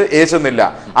ജനങ്ങളുടെ അടുത്ത് ഏശുന്നില്ല.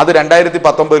 അത്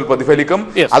 2019 പ്രതിഫലിക്കും.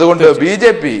 അതുകൊണ്ട്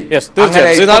BJP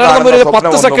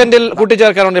 10 സെക്കൻഡിൽ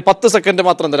കൂട്ടിച്ചേർക്കാനുണ്ട്. 10 സെക്കൻഡ്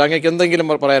മാത്രം തരാം. അങ്ങേക്ക് എന്തെങ്കിലും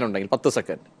പറയാനുണ്ടെങ്കിൽ 10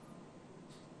 സെക്കൻഡ്.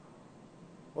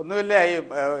 ഒന്നുമില്ല, ഈ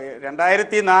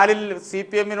 2004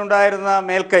 CPM-നുണ്ടായിരുന്ന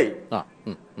മേൽക്കൈ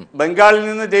ബംഗാളിൽ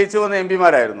നിന്ന് ജയിച്ചു വന്ന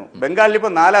MP-മാരായിരുന്നു. ബംഗാളിൽ ഇപ്പൊ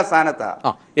 4ാം സ്ഥാനത്താണ്.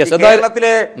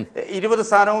 കേരളത്തിലെ 20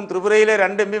 സ്ഥാനവും ത്രിപുരയിലെ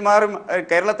 2 MP-മാരും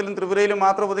കേരളത്തിലും ത്രിപുരയിലും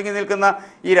മാത്രം ഒതുങ്ങി നിൽക്കുന്ന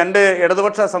ഈ 2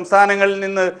 ഇടതുപക്ഷ സംസ്ഥാനങ്ങളിൽ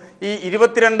നിന്ന് ഈ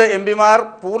 22 MP-മാർ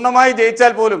പൂർണ്ണമായി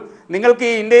ജയിച്ചാൽ പോലും നിങ്ങൾക്ക്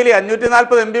ഈ ഇന്ത്യയിലെ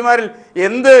 540 MP-മാരിൽ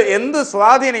എന്ത്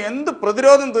സ്വാധീനം, എന്ത്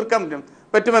പ്രതിരോധം തീർക്കാൻ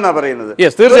പറ്റുമെന്നാ പറയുന്നത്.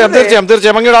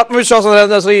 തീർച്ചയായും അങ്ങയുടെ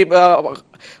ആത്മവിശ്വാസം. ശ്രീ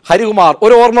ഹരികുമാർ,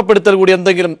 ഒരു ഓർമ്മപ്പെടുത്തൽ കൂടി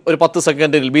എന്തെങ്കിലും ഒരു 10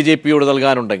 സെക്കൻഡിൽ BJPയോട്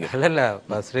നൽകാനുണ്ടെങ്കിൽ. അല്ലല്ല,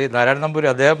 ശ്രീ നാരായണ നമ്പൂരി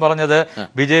അദ്ദേഹം പറഞ്ഞത്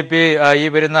BJP ഈ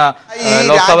വരുന്ന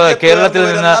ലോക്സഭ കേരളത്തിൽ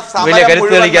നിന്ന് വലിയ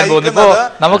കരുത്ത് തെളിയിക്കാൻ പോകുന്നു. ഇപ്പോ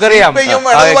നമുക്കറിയാം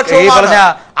ഈ പറഞ്ഞ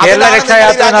കേരള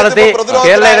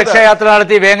രക്ഷായാത്ര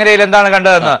നടത്തി വേങ്ങരയിൽ എന്താണ്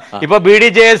കണ്ടതെന്ന്. ഇപ്പൊ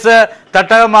BDJS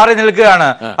തട്ടകം മാറി നിൽക്കുകയാണ്.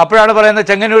 അപ്പോഴാണ് പറയുന്നത്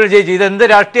ചെങ്ങന്നൂർ ജയിച്ചു. ഇത് എന്ത്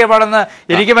രാഷ്ട്രീയമാണെന്ന്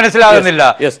എനിക്ക് മനസ്സിലാകുന്നില്ല.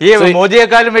 ഈ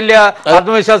മോദിയെക്കാളും വലിയ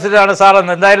ആത്മവിശ്വാസത്തിലാണ്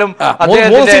സാറെന്ന്. എന്തായാലും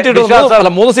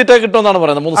 3 സീറ്റ് കിട്ടുമെന്നാണ്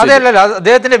പറയുന്നത്.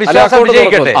 അദ്ദേഹത്തിന്റെ വിശ്വാസം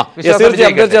വിജയിക്കട്ടെ.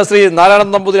 ശ്രീ നാരായണ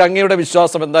നമ്പൂതിരി, അങ്ങയുടെ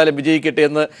വിശ്വാസം എന്തായാലും വിജയിക്കട്ടെ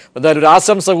എന്ന് എന്തായാലും ഒരു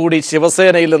ആശംസ കൂടി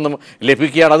ശിവസേനയിൽ നിന്നും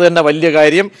ലഭിക്കുകയാണ്. അത് തന്നെ വലിയ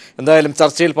കാര്യം. എന്തായാലും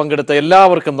ചർച്ചയിൽ പങ്കെടുത്ത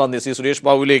എല്ലാവർക്കും നന്ദി. ശ്രീ സുരേഷ്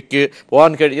ബാബുവിലേക്ക്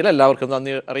പോകാൻ കഴിയില്ല. എല്ലാവർക്കും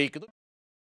നന്ദി അറിയിക്കുന്നു.